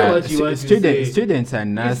 students So are students are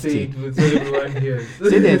nasty.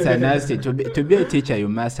 Students are nasty. To be a teacher, you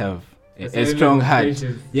must have a strong heart.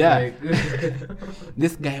 Yeah.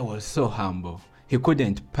 This guy was so humble. He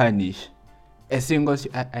couldn't punish a single.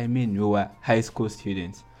 We were high school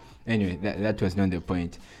students. Anyway, that was not the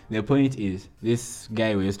point. The point is, this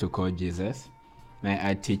guy we used to call Jesus, my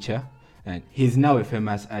art teacher, and he's now a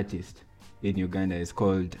famous artist in Uganda. It's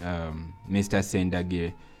called Mr.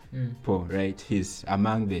 Sendagire Paul, right? He's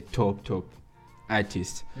among the top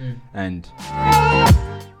artists. And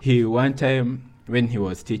he, one time when he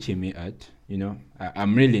was teaching me art,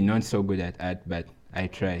 I'm really not so good at art, but I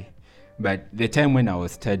try. But the time when I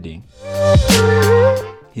was studying,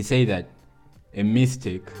 he said that a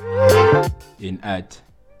mistake in art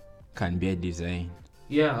can be a design.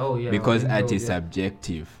 Yeah, oh yeah. Because art is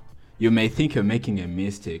subjective. You may think you're making a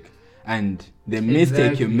mistake, and the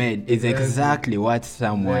mistake you made is exactly what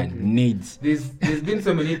someone needs. There's been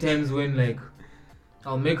so many times when, like,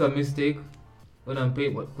 I'll make a mistake when I'm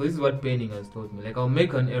painting. Because this is what painting has taught me. Like, I'll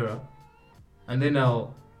make an error, and then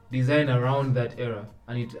I'll design around that error,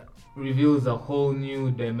 and it reveals a whole new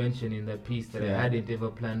dimension in the piece that I hadn't ever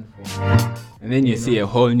planned for. And then you see a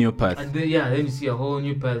whole new path. And then you see a whole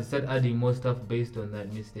new path. Start adding more stuff based on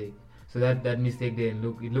that mistake. So that mistake it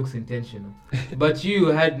looks intentional. But you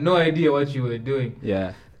had no idea what you were doing.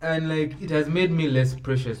 Yeah. And like, it has made me less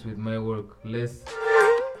precious with my work. Less,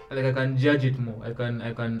 like, I can judge it more. I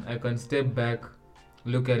can step back,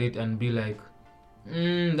 look at it and be like,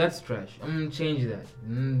 that's trash. Change that.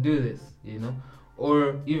 Do this,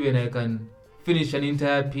 Or even I can finish an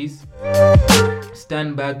entire piece,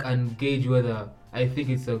 stand back and gauge whether I think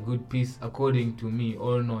it's a good piece according to me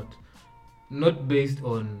or not. Not based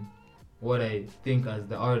on what I think as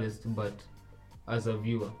the artist, but as a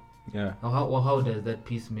viewer. Yeah. How does that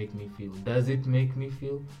piece make me feel? Does it make me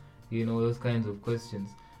feel? Those kinds of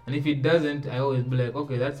questions. And if it doesn't, I always be like,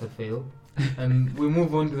 okay, that's a fail. And we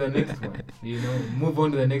move on to the next one. Move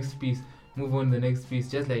on to the next piece. Move on to the next piece.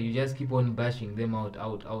 Just like you just keep on bashing them out.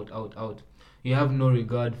 You have no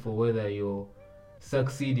regard for whether you're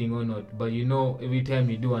succeeding or not, but every time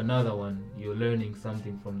you do another one, you're learning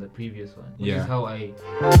something from the previous one, which is how I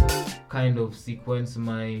kind of sequence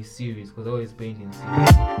my series, because I always paint in series.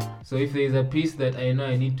 So if there's a piece that I know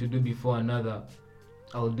I need to do before another,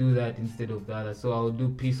 I'll do that instead of the other. So I'll do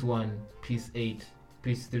piece 1, piece 8,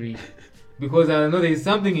 piece 3, because I know there's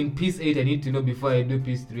something in piece 8 I need to know before I do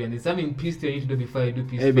piece 3, and there's something in piece 3 I need to do before I do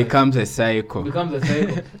piece 5. It becomes a cycle.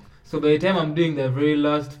 So by the time I'm doing the very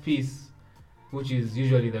last piece, which is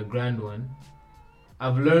usually the grand one,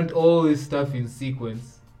 I've learned all this stuff in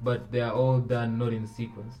sequence, but they are all done not in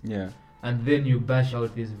sequence. Yeah. And then you bash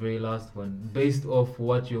out this very last one based off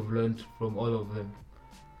what you've learned from all of them,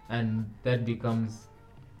 and that becomes,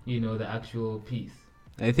 the actual piece.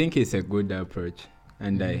 I think it's a good approach,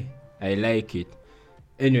 and I like it.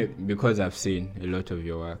 Anyway, because I've seen a lot of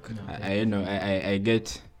your work, I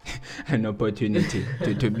get an opportunity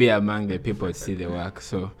to be among the people to see the work.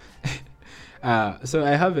 So so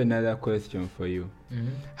I have another question for you.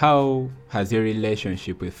 How has your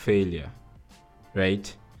relationship with failure,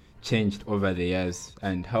 right, changed over the years,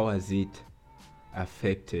 and how has it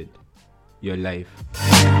affected your life?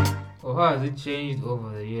 How has it changed over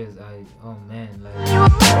the years?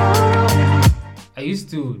 I used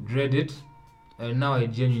to dread it, and now I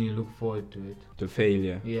genuinely look forward to it. To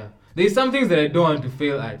failure? Yeah. There's some things that I don't want to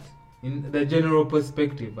fail at. In the general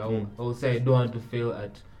perspective, I will say I don't want to fail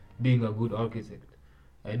at being a good architect.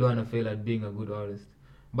 I don't want to fail at being a good artist.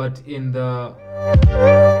 But in the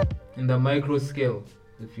micro scale,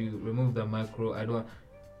 if you remove the macro,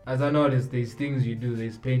 as an artist, there's things you do,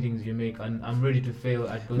 there's paintings you make, and I'm ready to fail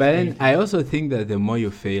at those But then paintings. I also think that the more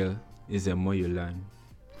you fail is the more you learn.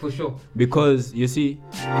 For sure. Because you see,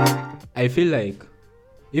 I feel like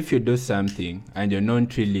if you do something and you're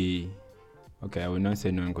not really, okay, I will not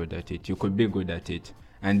say not good at it, you could be good at it,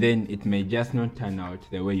 and then it may just not turn out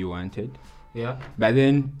the way you wanted. Yeah. But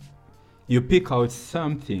then you pick out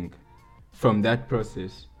something from that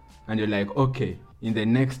process and you're like, okay, in the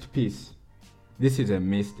next piece, this is a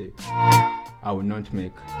mistake I will not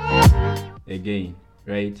make again,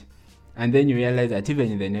 right? And then you realize that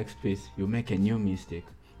even in the next piece, you make a new mistake.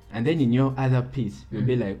 And then in your other piece, you'll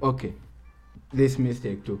be like, okay, this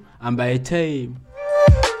mistake too. And by the time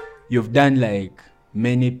you've done like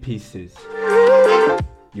many pieces,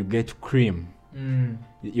 you get cream.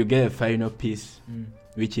 You get a final piece,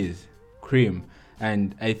 which is cream.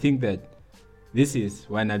 And I think that this is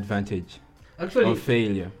one advantage Actually, of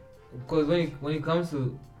failure. because when it comes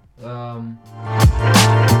to the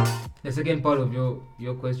second part of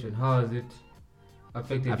your question, how has it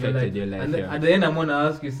affected your life? And yeah. at the end, I'm gonna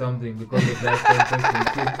ask you something because of that question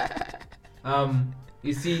too.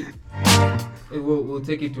 You see, we'll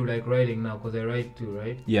take it to like writing now, because I write too,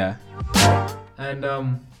 right? Yeah. And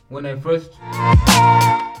when I first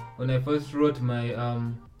wrote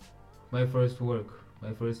my first work,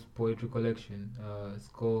 my first poetry collection, it's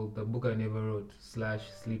called The Book I Never Wrote /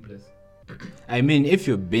 Sleepless. I mean, if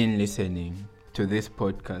you've been listening to this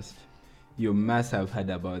podcast, you must have heard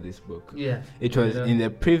about this book. Yeah. It was in the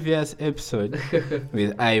previous episode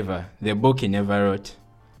with Ivor, the book he never wrote,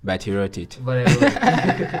 but he wrote it. But I wrote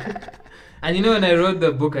it. And you know, when I wrote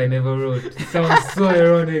the book I never wrote, it sounds so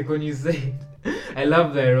ironic when you say it. I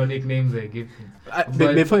love the ironic names I give him.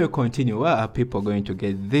 But before you continue, where are people going to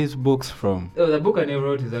get these books from? Oh, the book I never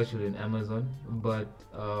wrote is actually on Amazon, but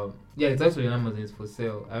yeah, it's actually on Amazon. It's for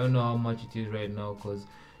sale. I don't know how much it is right now because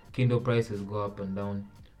Kindle prices go up and down,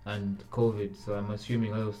 and COVID. So I'm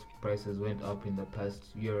assuming those prices went up in the past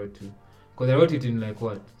year or two. Because I wrote it in like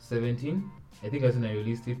what, 17? I think that's when I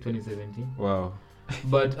released it, 2017. Wow.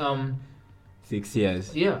 But 6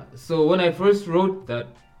 years. yeah. So when I first wrote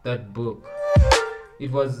that book,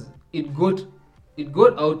 it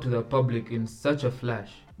got out to the public in such a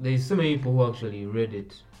flash. There's so many people who actually read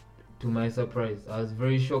it. To my surprise, I was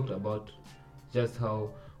very shocked about just how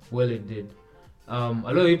well it did. A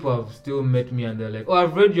lot of people have still met me and they're like, "Oh,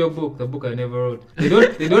 I've read your book, the book I never wrote." They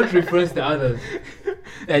don't reference the others.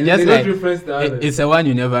 They don't reference the others. It's the one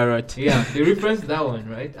you never wrote. Yeah, they reference that one,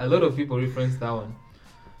 right? A lot of people reference that one,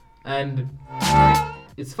 and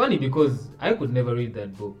it's funny because I could never read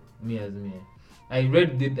that book. Me. I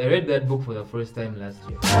read that book for the first time last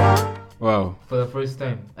year. Wow. For the first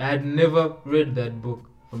time. I had never read that book.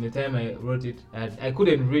 From the time I wrote it, I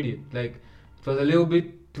couldn't read it. Like, it was a little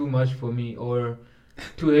bit too much for me, or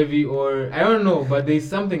too heavy, or I don't know, but there's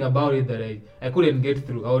something about it that I couldn't get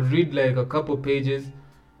through. I would read like a couple pages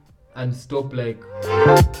and stop like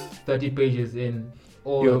 30 pages in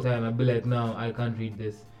all the time. I'd be like, no, I can't read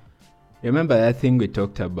this. Remember that thing we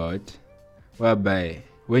talked about, whereby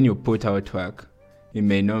when you put out work, it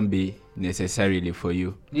may not be necessarily for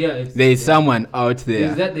you. Yeah, there is someone out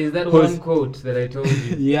there. There's that one quote that I told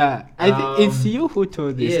you. Yeah, I think it's you who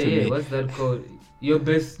told this to me. Yeah, what's that quote? Your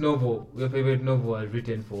best novel, your favorite novel was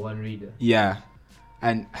written for one reader. Yeah,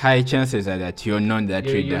 and high chances are that you're not that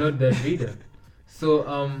reader. You're not that reader. So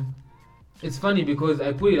it's funny because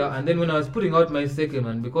I put it out, and then when I was putting out my second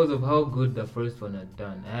one, because of how good the first one had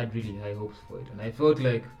done, I had really high hopes for it, and I felt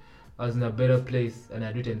like I was in a better place and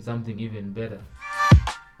I'd written something even better.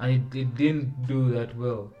 And it didn't do that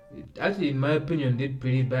well. It actually, in my opinion, did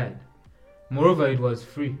pretty bad. Moreover, it was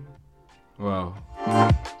free. Wow.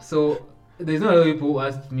 So there's not a lot of people who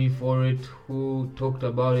asked me for it, who talked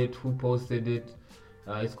about it, who posted it.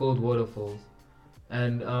 It's called Waterfalls,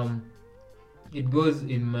 and it goes,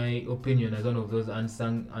 in my opinion, as one of those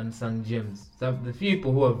unsung gems. The few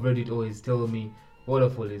people who have read it always tell me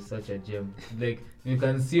Waterfall is such a gem. Like, you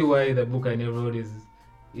can see why the book I never wrote was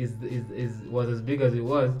as big as it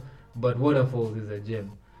was, but Waterfalls is a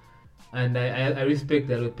gem, and I respect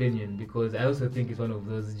that opinion because I also think it's one of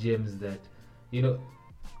those gems that, you know.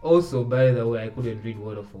 Also, by the way, I couldn't read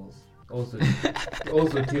Waterfalls. Also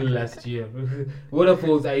till last year.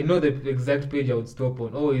 Waterfalls, I know the exact page I would stop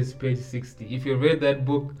on. Oh, it's page 60. If you read that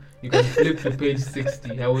book, you can flip to page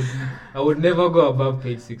 60. I would never go above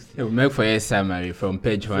page 60. You'll make for a summary from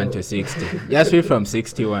page 1 to 60. Just read from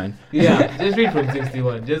 61. Yeah, just read from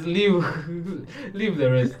 61. Just leave the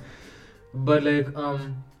rest. But like,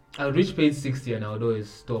 I'll reach page 60 and I would always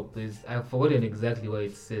stop. I've forgotten exactly what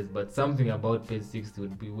it says, but something about page 60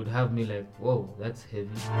 would have me like, whoa, that's heavy.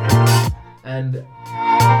 and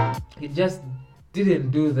it just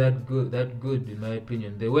didn't do that good in my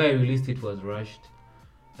opinion. The way I released it was rushed.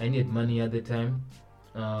 I needed money at the time,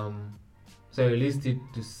 so I released it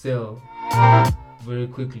to sell very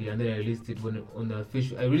quickly, and then I released it on the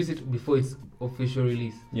official. I released it before its official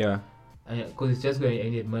release. Yeah. Because it's just going. I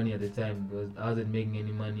needed money at the time because I wasn't making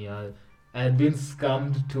any money. I had been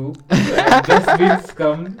scammed too. I had just been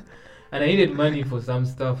scammed, and I needed money for some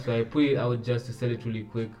stuff, so I put it out just to sell it really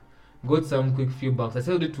quick. Got some quick few bucks. I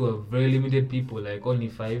sold it to a very limited people, like only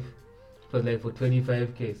 5. It was like for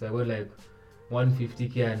 25k. So I got like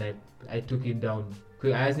 150k, and I took it down.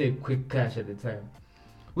 I just needed quick cash at the time,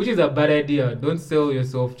 which is a bad idea. Don't sell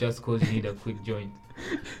yourself just because you need a quick joint.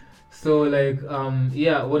 So like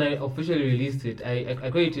when I officially released it, I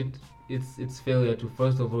credited its failure to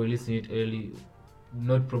first of all releasing it early,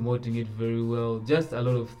 not promoting it very well, just a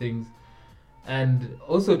lot of things, and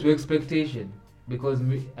also to expectation, because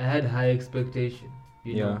I had high expectation.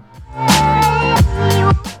 You know?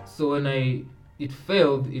 So when it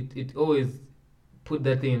failed, it always put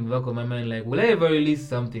that thing in the back of my mind, like, will I ever release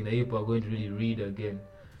something that people are going to really read again?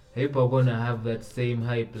 People are gonna have that same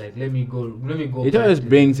hype. Like, let me go. It always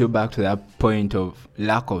brings you back to that point of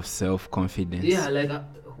lack of self-confidence. Yeah, like,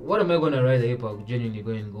 what am I gonna write that people are genuinely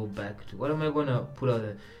going to go back to? What am I gonna put out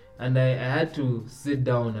there? And I had to sit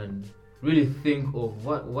down and really think of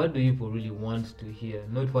what do people really want to hear,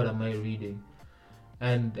 not what am I reading.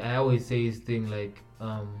 And I always say this thing like,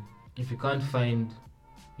 if you can't find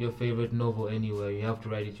your favorite novel anywhere, you have to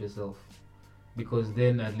write it yourself. Because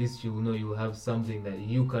then at least you know you have something that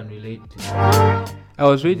you can relate to. I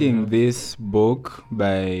was reading this book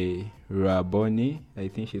by Raboni. I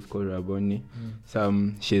think she's called Raboni.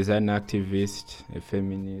 She's an activist, a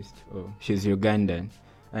feminist. She's Ugandan.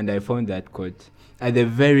 And I found that quote at the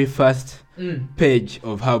very first page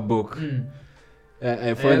of her book.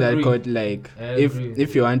 I found that quote, like,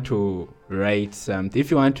 if you want to write something,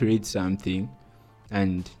 if you want to read something,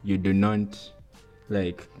 and you do not,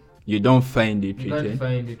 like, you don't find it written, can't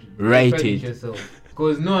find it. Write it yourself,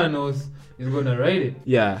 because no one else is gonna write it.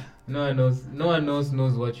 Yeah. No one else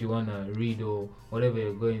knows what you wanna read or whatever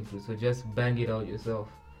you're going through. So just bang it out yourself.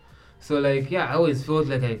 So like, I always felt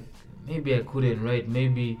like maybe I couldn't write.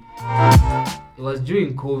 Maybe it was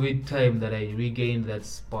during COVID time that I regained that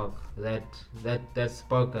spark. That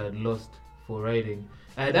spark I had lost for writing.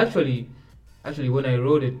 I had actually when I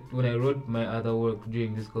wrote my other work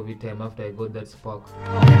during this COVID time, after I got that spark,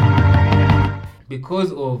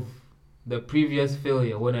 because of the previous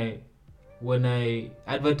failure, when I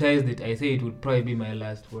advertised it, I said it would probably be my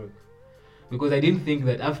last work, because I didn't think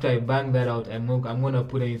that after I bang that out, I'm gonna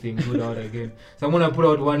put anything good out again. So I'm gonna put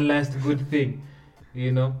out one last good thing,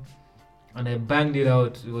 you know. And I banged it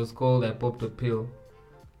out. It was called I Popped a Pill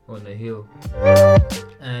on a Hill,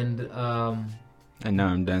 and now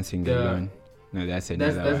I'm dancing alone. No, that's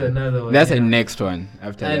another one. Another one. That's the next one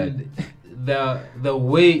after and that. The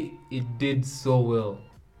way it did so well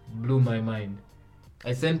blew my mind.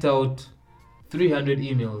 I sent out 300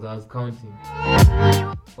 emails, I was counting,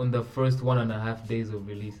 on the first 1.5 days of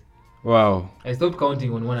release. Wow. I stopped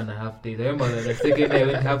counting on 1.5 days. I remember that the second day I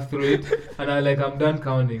went half through it, and I was like, I'm done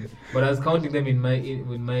counting. But I was counting them in my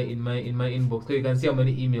inbox, so you can see how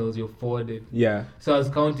many emails you forwarded. Yeah. So I was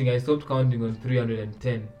counting. I stopped counting on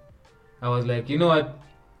 310. I was like, you know what?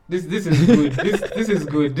 This is good. this is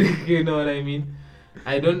good. You know what I mean?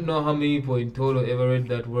 I don't know how many people in total ever read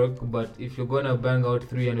that work, but if you're gonna bang out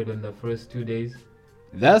 300 on the first 2 days,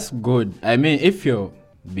 that's good. I mean, if you're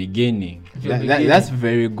beginning, that's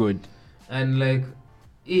very good. And like,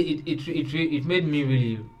 it made me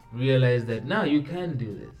really realize that now you can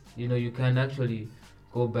do this. You know, you can actually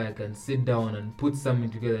go back and sit down and put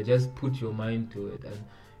something together. Just put your mind to it. And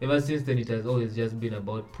ever since then, it has always just been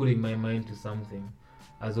about putting my mind to something,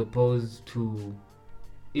 as opposed to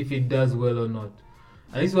if it does well or not.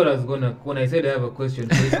 And this is what I was when I said I have a question,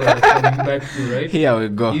 this is what I was coming back to, right? Here we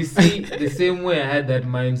go. You see, the same way I had that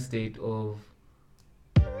mind state of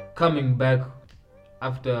coming back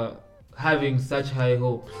after having such high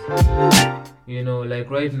hopes. You know, like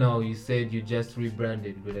right now, you said you just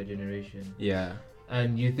rebranded with a generation. Yeah.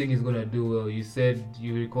 And you think it's gonna do well. You said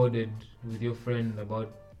you recorded with your friend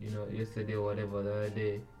about, yesterday or whatever, the other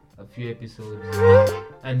day, a few episodes,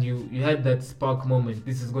 and you had that spark moment.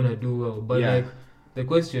 This is gonna do well, but like, the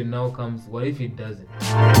question now comes: what if it doesn't?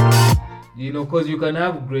 You know, because you can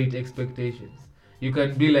have great expectations. You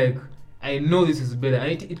can be like, I know this is better,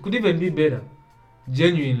 and it could even be better,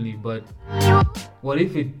 genuinely. But what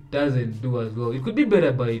if it doesn't do as well? It could be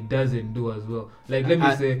better, but it doesn't do as well. Like, let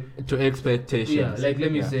me say, to expectations. Yeah, like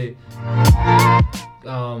let me say,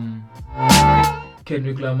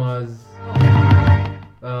 Kendrick Lamar's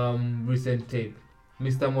recent tape,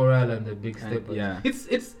 Mr. Morale and the Big Steppers.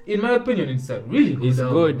 It's in my opinion, it's a really good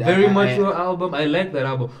album. Good. Very mature album. I like that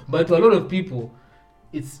album, but to a lot of people,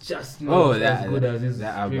 it's just not as good as his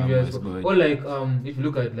previous. Or like if you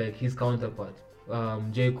look at like his counterpart,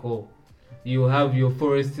 J. Cole, you have your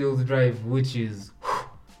Forest Hills Drive, which is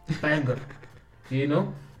banger, you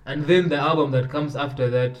know, and then the album that comes after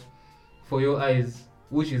that, For Your Eyes,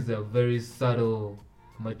 which is a very subtle,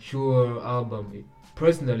 mature album.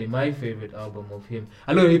 Personally, my favorite album of him.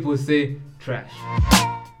 A lot of people say trash,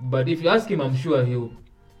 but if you ask him, I'm sure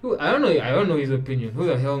I don't know his opinion. Who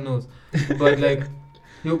the hell knows? But like,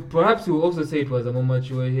 perhaps he'll also say it was a more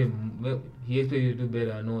mature him. Well, he expected you to do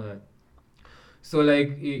better. I know that. So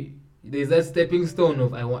like, there's that stepping stone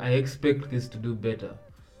of I expect this to do better.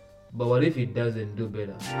 But what if it doesn't do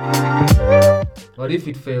better? What if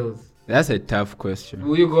it fails? That's a tough question.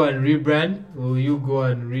 Will you go and rebrand? Will you go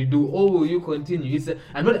and redo? Or will you continue?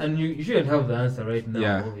 And you shouldn't have the answer right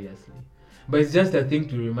now, obviously. But it's just a thing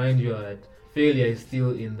to remind you that failure is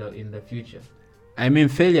still in the future. I mean,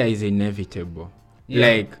 failure is inevitable. Yeah.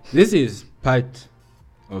 Like, this is part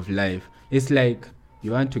of life. It's like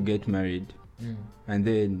you want to get married, and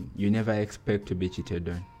then you never expect to be cheated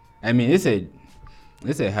on. I mean, it's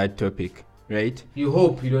a hard topic, right? You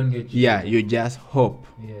hope you don't get cheated. Yeah, you just hope.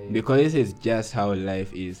 Because this is just how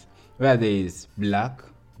life is. Where there is black,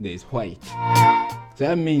 there is white. So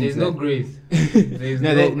that means there's no grace.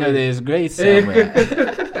 There's grace somewhere.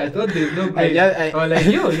 I thought there's no grace. Like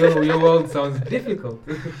your world sounds difficult.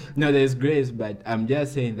 No, there's grace, but I'm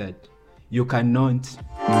just saying that you cannot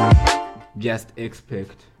just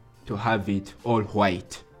expect to have it all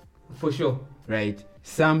white. For sure. Right?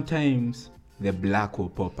 Sometimes the black will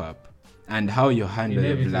pop up, and how you handle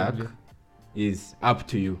the black is up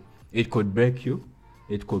to you. It could break you,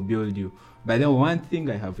 it could build you. But then one thing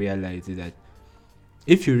I have realized is that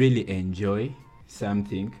if you really enjoy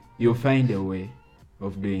something, you'll find a way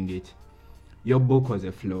of doing it. Your book was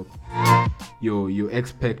a flop. You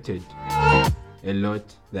expected a lot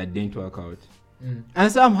that didn't work out.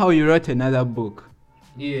 And somehow you wrote another book.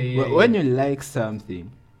 When you like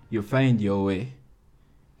something, you find your way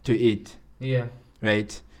to it. Yeah.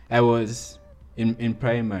 Right? I was in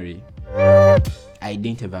primary. I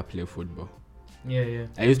didn't ever play football.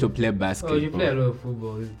 I used to play basketball. Oh, you play a lot of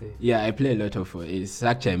football these days? Yeah, I play a lot of football. It's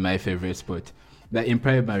actually my favorite sport. But in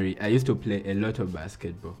primary, I used to play a lot of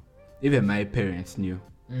basketball. Even my parents knew.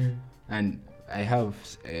 And I have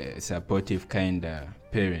supportive kind of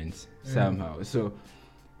parents somehow. So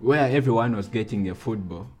where everyone was getting a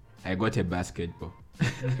football, I got a basketball.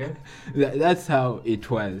 Okay. That's how it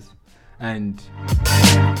was. And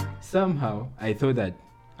somehow I thought that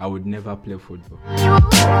I would never play football.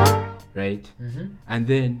 Right? And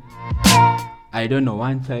then, I don't know,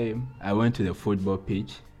 one time I went to the football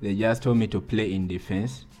pitch. They just told me to play in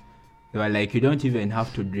defense. They were like, you don't even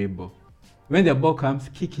have to dribble. When the ball comes,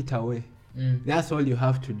 kick it away. That's all you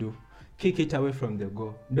have to do. Kick it away from the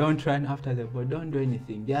goal. Don't run after the ball. Don't do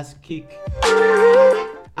anything. Just kick.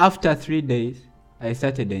 After 3 days, I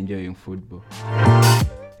started enjoying football.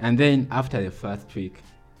 And then after the first week,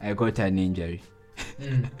 I got an injury.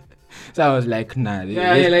 So I was like, nah.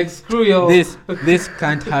 Like screw you. This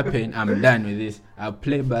can't happen. I'm done with this. I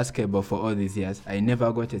played basketball for all these years. I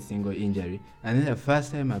never got a single injury. And then the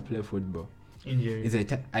first time I played football,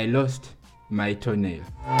 I lost my toenail.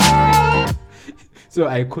 So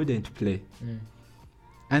I couldn't play.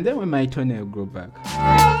 And then when my toenail grew back,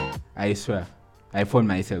 I swear, I found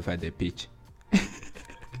myself at the pitch.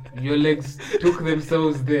 Your legs took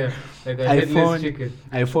themselves there like a headless chicken.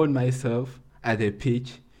 I found myself at the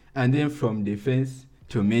pitch, and then from defense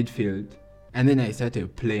to midfield, and then I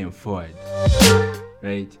started playing forward.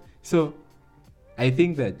 Right? So I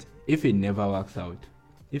think that if it never works out,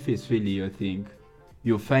 if it's really your thing,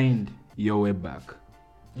 you'll find your way back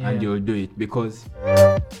and you'll do it, because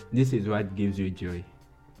this is what gives you joy.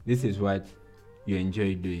 This is what you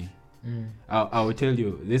enjoy doing. I will tell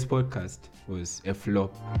you, this podcast was a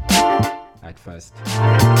flop at first.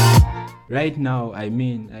 Right now, I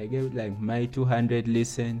mean, I get like my 200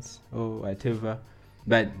 listens or whatever,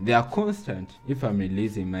 but they are constant. If I'm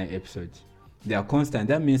releasing my episodes, they are constant.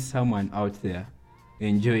 That means someone out there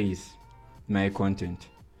enjoys my content.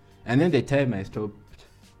 And then the time I stopped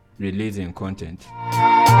releasing content,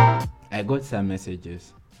 I got some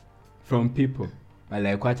messages from people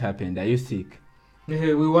like, what happened? Are you sick?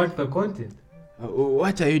 We want the content.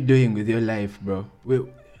 What are you doing with your life, bro?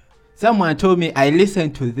 Someone told me I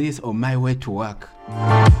listened to this on my way to work.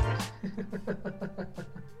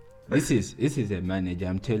 This is a manager,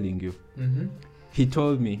 I'm telling you. He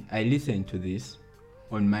told me I listened to this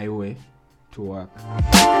on my way to work,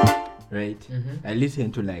 right? I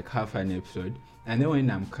listen to like half an episode, and then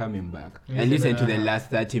when I'm coming back, I listen to the last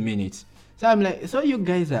 30 minutes. So I'm like, so you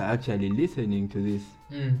guys are actually listening to this.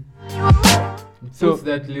 So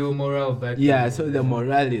that little morale back. Yeah, so the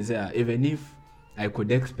morale is there. Even if I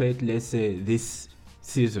could expect, let's say, this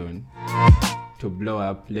season to blow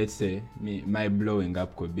up, let's say my blowing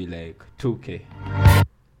up could be like 2K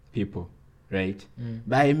people, right?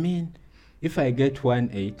 But I mean, if I get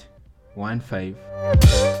 1.8,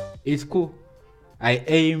 1.5, it's cool. I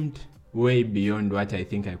aimed way beyond what I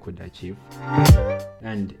think I could achieve.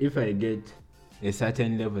 And if I get a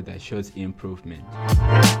certain level that shows improvement,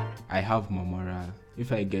 I have more morale.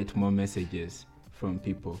 If I get more messages from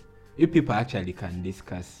people, if people actually can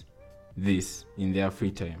discuss this in their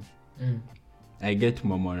free time, I get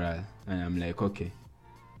more morale, and I'm like, okay,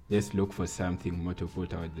 let's look for something more to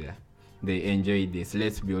put out there. They enjoy this,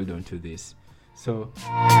 let's build onto this. So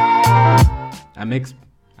I'm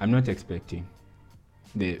not expecting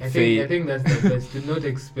the I think that's the best, to not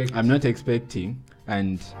expect. I'm not expecting,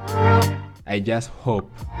 and I just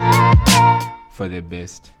hope for the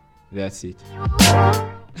best. That's it.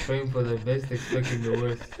 Praying for the best, expecting the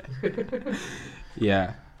worst.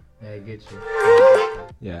 Yeah. I get you.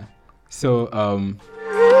 Yeah. So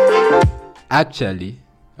actually,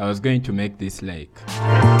 I was going to make this like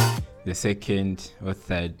the second or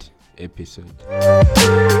third episode,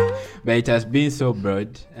 but it has been so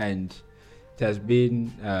broad, and it has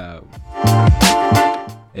been a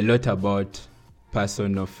lot about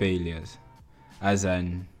personal failures as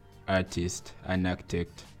an artist, an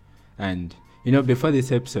architect. And before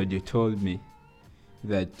this episode, you told me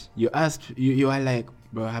that you are like,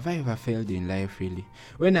 bro, have I ever failed in life really?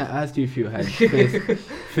 When I asked you if you had faced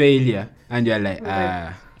failure, and you're like,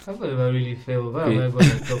 Have I ever really failed? What am I going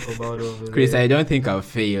to talk about over Chris, there? I don't think I've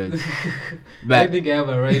failed. But I think I have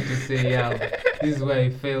a right to say, yeah, this is where I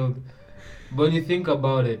failed. But when you think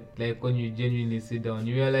about it, like when you genuinely sit down,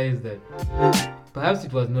 you realize that perhaps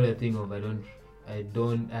it was not a thing of I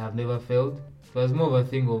have never failed. It was more of a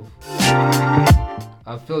thing of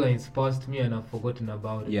I feel like it's past me and I've forgotten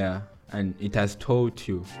about it. Yeah, and it has taught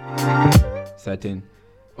you certain,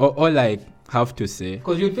 or like have to say,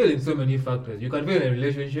 because you fail in so many factors. You can fail in a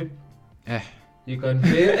relationship. You can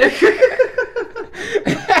fail.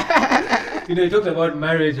 You talked about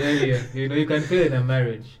marriage earlier. You can fail in a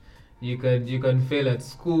marriage. You can fail at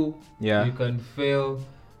school. Yeah. You can fail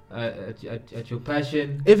at your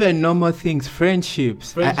passion. Even normal things,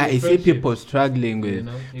 friendships. I see people struggling with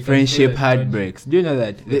friendship heartbreaks. Do you know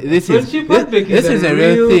that? This is a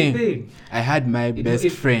real thing. I had my best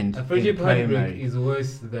friend A friendship in heartbreak primary. is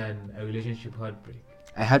worse than a relationship heartbreak.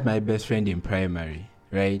 I had my best friend in primary,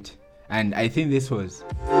 right? And I think this was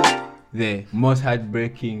the most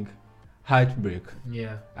heartbreak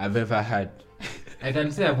Yeah. I've ever had. I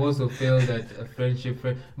can say I've also failed at a friendship,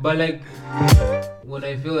 but like when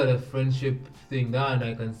I failed at a friendship thing, that one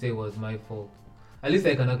I can say was my fault. At least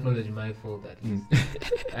I can acknowledge my fault at least.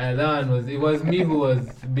 And that one it was me who was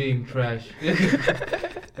being trash,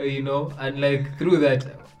 And like through that,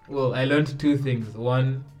 well, I learned two things.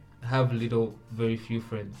 One, have very few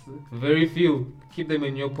friends. Very few. Keep them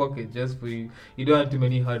in your pocket just for you. You don't have too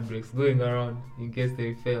many heartbreaks going around in case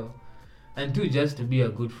they fail. And two, just to be a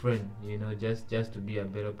good friend, just to be a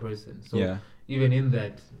better person. So Yeah. even in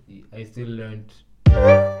that, I still learned,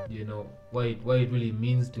 what it really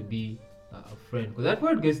means to be a friend. Because that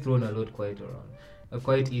word gets thrown a lot quite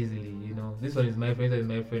quite easily. This one is my friend, that is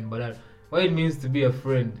my friend. But what it means to be a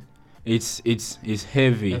friend, It's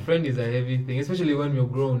heavy. a friend is a heavy thing, especially when you're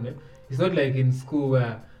grown. It's not like in school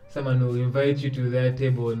where someone will invite you to their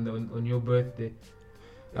table on your birthday.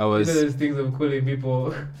 Those things of calling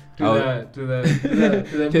people to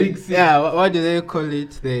the big seat. Yeah, what do they call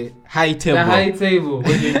it? The high table. The high table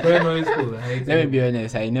when you're in primary school. The high table. Let me be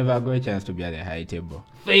honest, I never got a chance to be at the high table.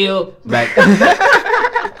 Fail. But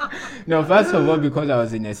no, first of all, because I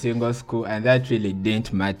was in a single school and that really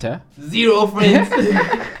didn't matter. 0 friends.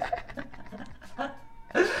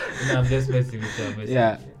 No, I'm just messing with you.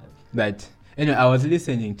 Yeah, but I was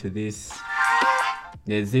listening to this.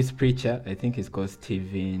 There's this preacher, I think it's called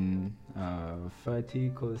Stephen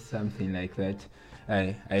Furtick or something like that.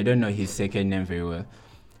 I don't know his second name very well.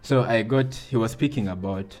 So he was speaking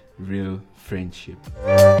about real friendship,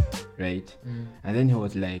 right? And then he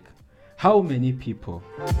was like, how many people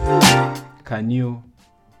can you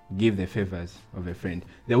give the favors of a friend?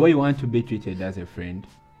 The way you want to be treated as a friend,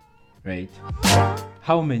 right?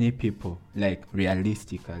 How many people, like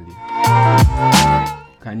realistically,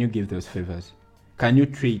 can you give those favors? Can you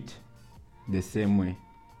treat the same way?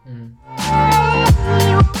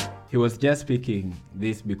 he was just speaking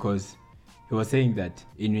this because he was saying that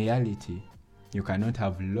in reality, you cannot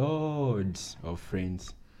have loads of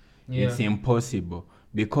friends. Yeah. It's impossible,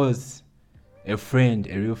 because a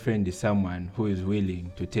real friend is someone who is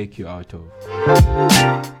willing to take you out of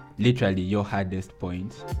literally your hardest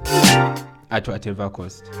points at whatever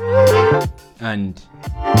cost. And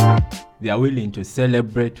they are willing to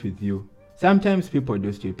celebrate with you. Sometimes people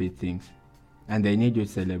do stupid things and they need you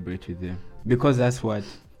to celebrate with them because that's what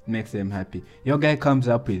makes them happy. Your guy comes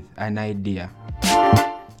up with an idea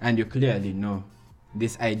and you clearly know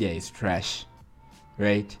this idea is trash,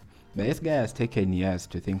 right? But this guy has taken years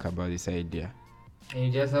to think about this idea. And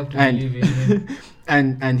you just have to believe in him.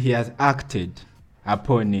 and he has acted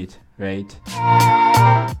upon it, right?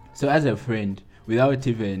 So as a friend, without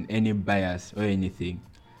even any bias or anything,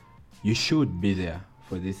 you should be there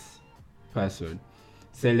for this person.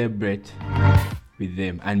 Celebrate with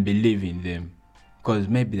them and believe in them, because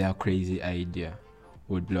maybe their crazy idea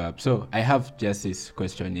would blow up. So I have just this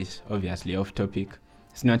question, is obviously off topic.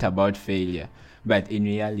 It's not about failure, but in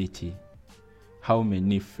reality, how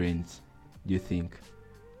many friends do you think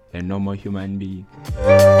a normal human being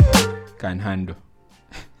can handle?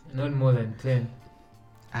 Not more than 10.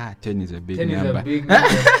 10 is a big 10 number. is a big number.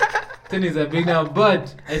 10 is a big number,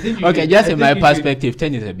 but I think you Okay, should, just I in think my you perspective,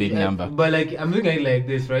 10 is a big should, number. But like, I'm looking at it like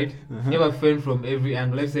this, right? You have a friend from every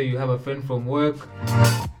angle. Let's say you have a friend from work,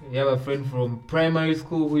 you have a friend from primary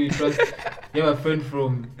school who you trust, you have a friend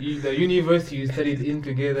from the university you studied in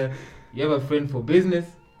together, you have a friend for business.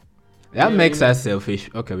 That makes us selfish.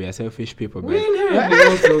 Okay, we are selfish people. We're inherently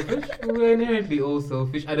all selfish. We're inherently all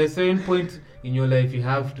selfish. At a certain point in your life, you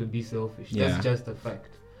have to be selfish. That's just a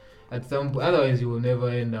fact. At some point, otherwise you will never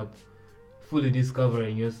end up fully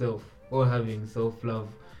discovering yourself or having self-love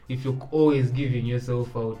if you're always giving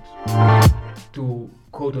yourself out to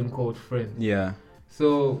quote-unquote friends. Yeah.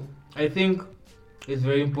 So I think it's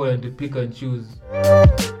very important to pick and choose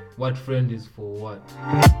what friend is for what.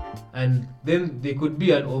 And then there could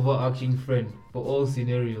be an overarching friend for all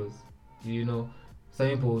scenarios. You know, some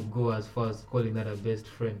people would go as far as calling that a best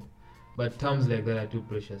friend. But terms like that are too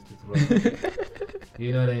precious to throw out.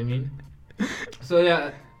 You know what I mean? So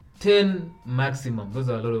yeah, 10 maximum. Those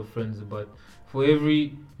are a lot of friends, but for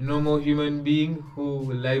every normal human being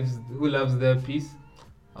who loves their peace,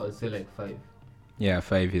 I would say like 5. Yeah,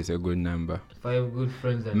 5 is a good number. 5 good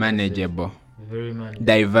friends and Manageable. Very manageable.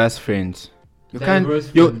 Diverse friends. You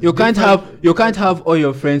Diverse can't friends. you can't have all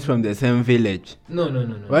your friends from the same village. No.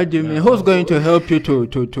 What do you mean? Who's going to help you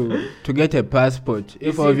to get a passport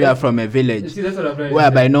if all of you are from a village See, that's what I'm trying to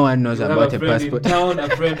whereby say. no one knows You about have a a friend passport? in town,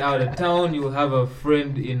 a friend out of town. You have a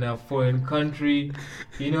friend in a foreign country.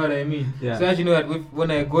 You know what I mean? Yeah. So as you know that when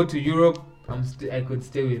I go to Europe, I could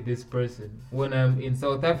stay with this person. When I'm in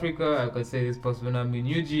South Africa, I could say this person. When I'm in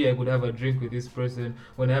UG, I could have a drink with this person.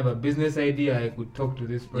 When I have a business idea, I could talk to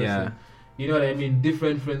this person. Yeah. You know what I mean?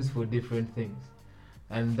 Different friends for different things,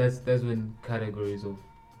 and that's when categories of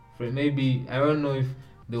friend. Maybe I don't know if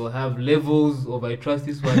they will have levels of I trust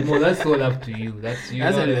this one more. That's all up to you. That's you.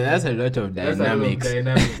 That's a lot of dynamics.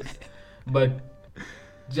 But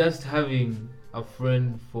just having a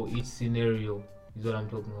friend for each scenario is what I'm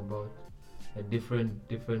talking about. A different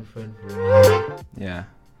friend for Yeah.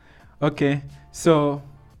 Okay. So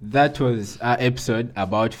that was our episode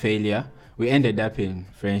about failure. We ended up in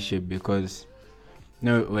friendship because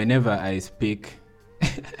whenever I speak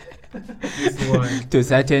to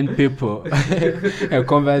certain people, a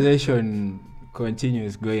conversation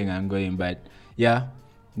continues going and going. But yeah,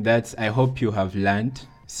 I hope you have learned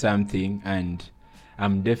something, and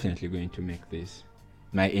I'm definitely going to make this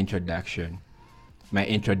my introductory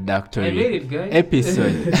I made it, guys.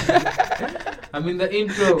 episode. I'm in the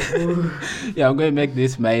intro. Yeah, I'm going to make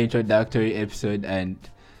this my introductory episode, and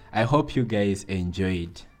I hope you guys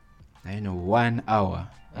enjoyed. 1 hour.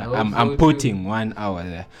 I'm putting 1 hour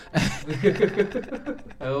there.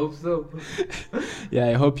 I hope so. Yeah,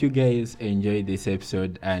 I hope you guys enjoyed this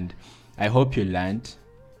episode, and I hope you learned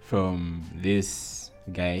from this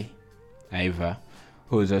guy, Ivor,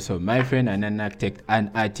 who's also my friend, and an architect, an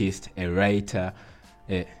artist, a writer,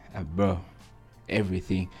 bro,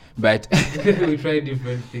 everything. But we try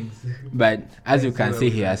different things. But as you can see,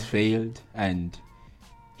 he has failed, and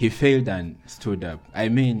he failed and stood up. I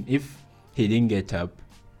mean, if he didn't get up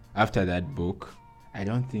after that book, I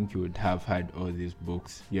don't think you would have had all these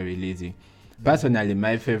books you're releasing. Personally,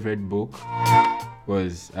 my favorite book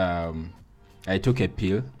was I Took a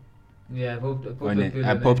Pill. Yeah,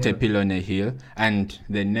 I popped a pill on a hill, and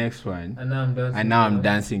the next one, and now I'm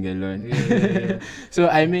dancing alone. Yeah. So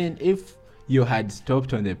I mean, if you had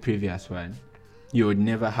stopped on the previous one, you would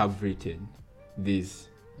never have written this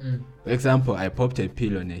For example, I Popped a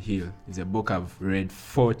Pill on a Hill. It's a book I've read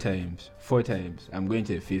 4 times. 4 times. I'm going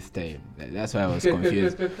to the 5th time. That's why I was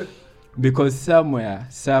confused. Because somewhere,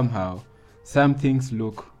 somehow, some things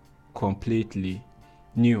look completely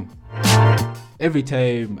new. Every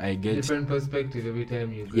time I get different perspective every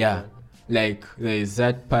time you go. Yeah. Like there is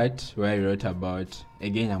that part where I wrote about,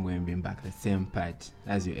 again I'm going to bring back the same part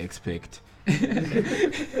as you expect.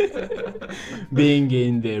 Being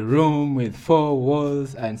in the room with 4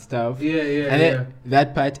 walls and stuff. And then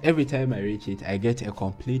that part, every time I reach it, I get a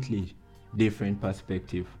completely different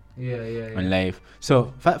perspective on life.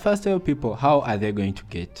 So first tell people, how are they going to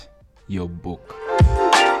get your book?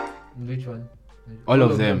 Which one? All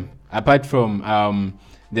of them. Apart from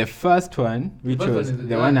the first one, which was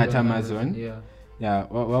the one at Amazon. Yeah.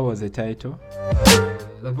 What was the title?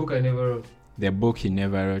 The book I never wrote. The book he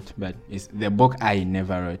never wrote, but it's the book I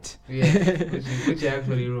never wrote. Yeah, which I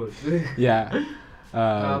actually wrote. Yeah.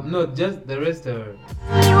 No, just the rest are,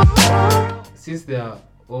 since they are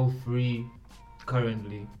all free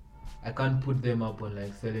currently, I can't put them up on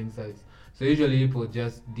like selling sites. So usually people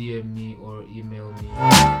just DM me or email me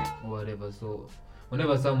or whatever. So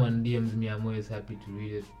whenever someone DMs me, I'm always happy to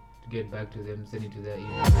read it, to get back to them, send it to their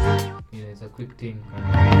email. It's a quick thing.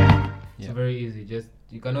 It's very easy.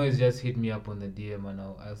 You can always just hit me up on the DM and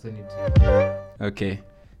I'll send it to you. Okay.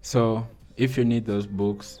 So if you need those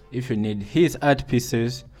books, if you need his art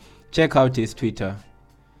pieces, check out his Twitter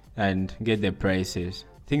and get the prices.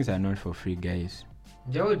 Things are not for free, guys.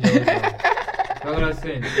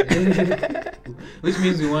 Which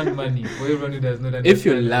means we want money for everyone who does not understand.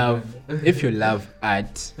 If you love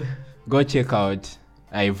art, go check out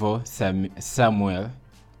Ivor Samuel,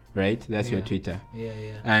 right? That's your Twitter. Yeah.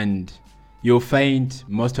 And you'll find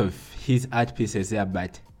most of his art pieces there,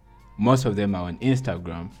 but most of them are on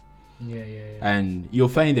Instagram. Yeah. And you'll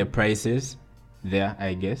find the prices there,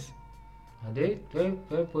 I guess. Are they? Do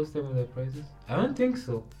I post them with the prices? I don't think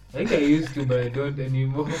so. I think I used to, but I don't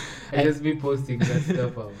anymore. I just be posting that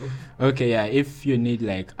stuff up. Okay, yeah. If you need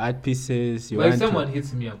like art pieces, if someone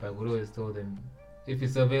hits me up, I could always tell them if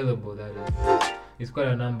it's available. That is, it's quite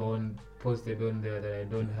a number posted on there that I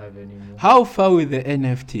don't have anymore. How far with the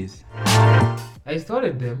NFTs? I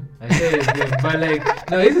started them, but like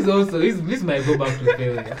no, this might go back to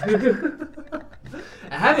failure.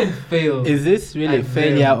 I haven't failed. Is this really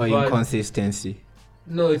failure or inconsistency?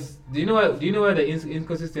 No, it's. Do you know where the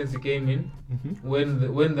inconsistency came in? Mm-hmm.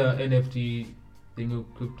 When the NFT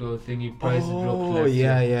crypto thingy price dropped last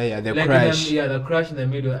year. The crash. The crash in the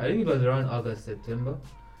middle. I think it was around August, September.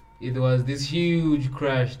 It was this huge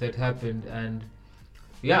crash that happened, and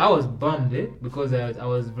I was bummed because I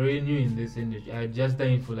was very new in this industry. I had just done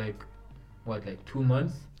it for like 2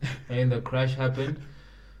 months, and the crash happened,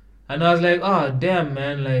 and I was like, oh damn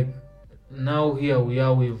man, like now here we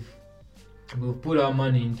are, we've put our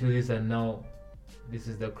money into this, and now this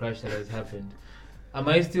is the crash that has happened. Am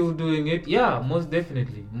I still doing it? Yeah, most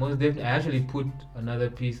definitely. I actually put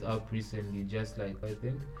another piece up recently, just like I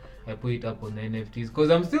think I put it up on the NFTs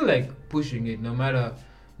because I'm still like pushing it no matter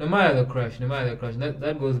the crash.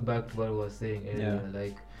 That goes back to what I was saying earlier.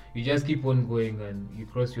 Like you just keep on going and you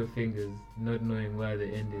cross your fingers, not knowing where the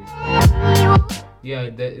end is.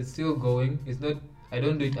 It's still going. It's not. I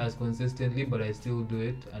don't do it as consistently, but I still do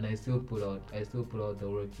it, and I still put out the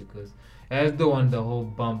work because I just don't want the whole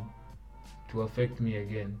bump to affect me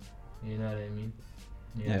again. You know what I mean?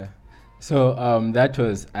 Yeah. So that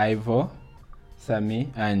was Ivor Sami,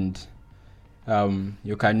 and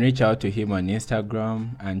you can reach out to him on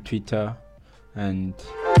Instagram and Twitter, and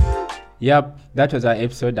that was our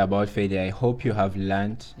episode about failure. I hope you have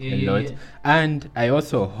learned a lot, and I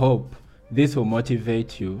also hope this will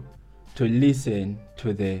motivate you to listen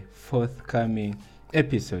to the forthcoming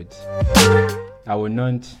episodes.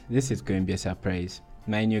 This is going to be a surprise.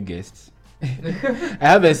 My new guests. I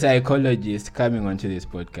have a psychologist coming onto this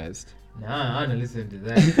podcast. Nah, I want to listen to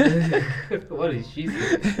that. What is she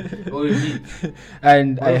saying?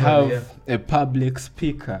 And I have a public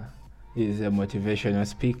speaker. He's a motivational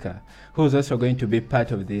speaker who's also going to be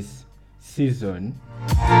part of this season.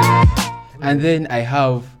 And then I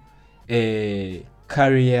have a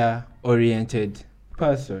career-oriented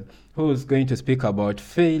person who's going to speak about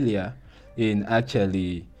failure in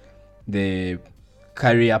actually the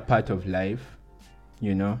career part of life.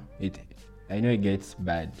 I know it gets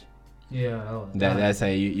bad. That's how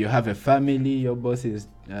you have a family, your boss is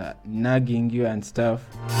nagging you and stuff.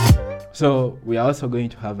 So we are also going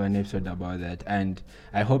to have an episode about that, and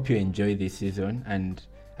I hope you enjoy this season, and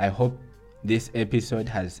I hope this episode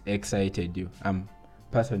has excited you. I'm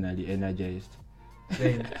personally energized.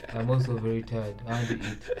 Same. I'm also very tired. I want to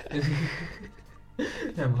eat.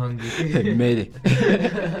 I'm hungry. Made it.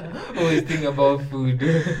 Always think about food.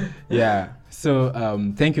 Yeah. So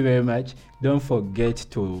thank you very much. Don't forget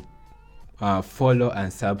to follow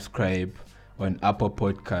and subscribe on Apple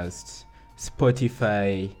Podcasts,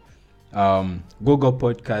 Spotify, Google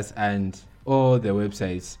Podcasts, and all the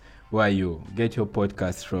websites where you get your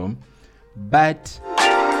podcasts from. But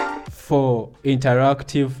for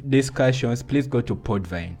interactive discussions, please go to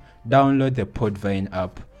Podvine. Download the Podvine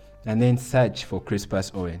app and then search for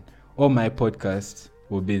Crispus Owen. All my podcasts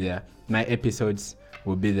will be there. My episodes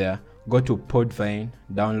will be there. Go to Podvine,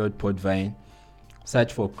 download Podvine,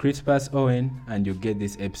 search for Crispus Owen, and you get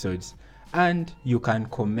these episodes. And you can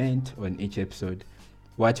comment on each episode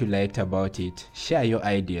what you liked about it. Share your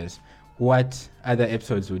ideas. What other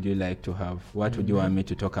episodes would you like to have? What would you want me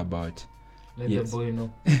to talk about? Let the boy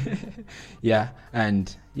know. Yeah,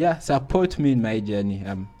 and yeah, support me in my journey.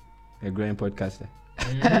 I'm a growing podcaster.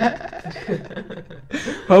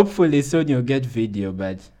 Hopefully soon you'll get video,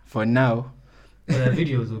 but for now, well, the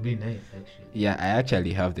videos will be nice actually. Yeah, I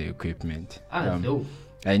actually have the equipment. No.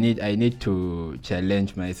 I need to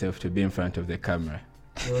challenge myself to be in front of the camera.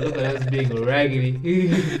 So look at us being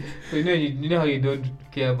raggedy. So you know how you don't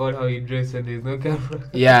care about how you dress when there's no camera.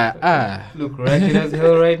 Yeah. Look ragged as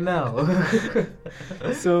hell right now.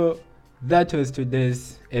 So that was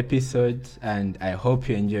today's episode, and I hope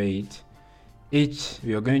you enjoy it.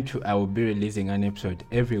 I will be releasing an episode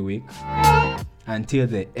every week until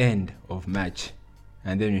the end of March,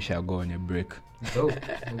 and then we shall go on a break. So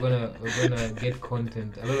we're gonna get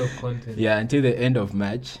content, a lot of content. Yeah, until the end of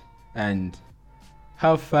March, and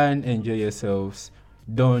have fun, enjoy yourselves.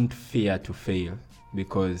 Don't fear to fail,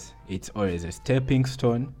 because it's always a stepping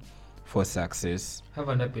stone for success. Have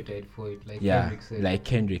an appetite for it, like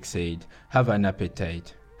Kendrick said. Have an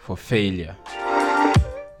appetite for failure,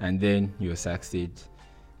 and then you'll succeed.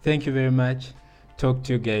 Thank you very much. Talk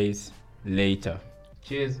to you guys later.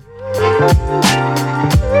 Cheers.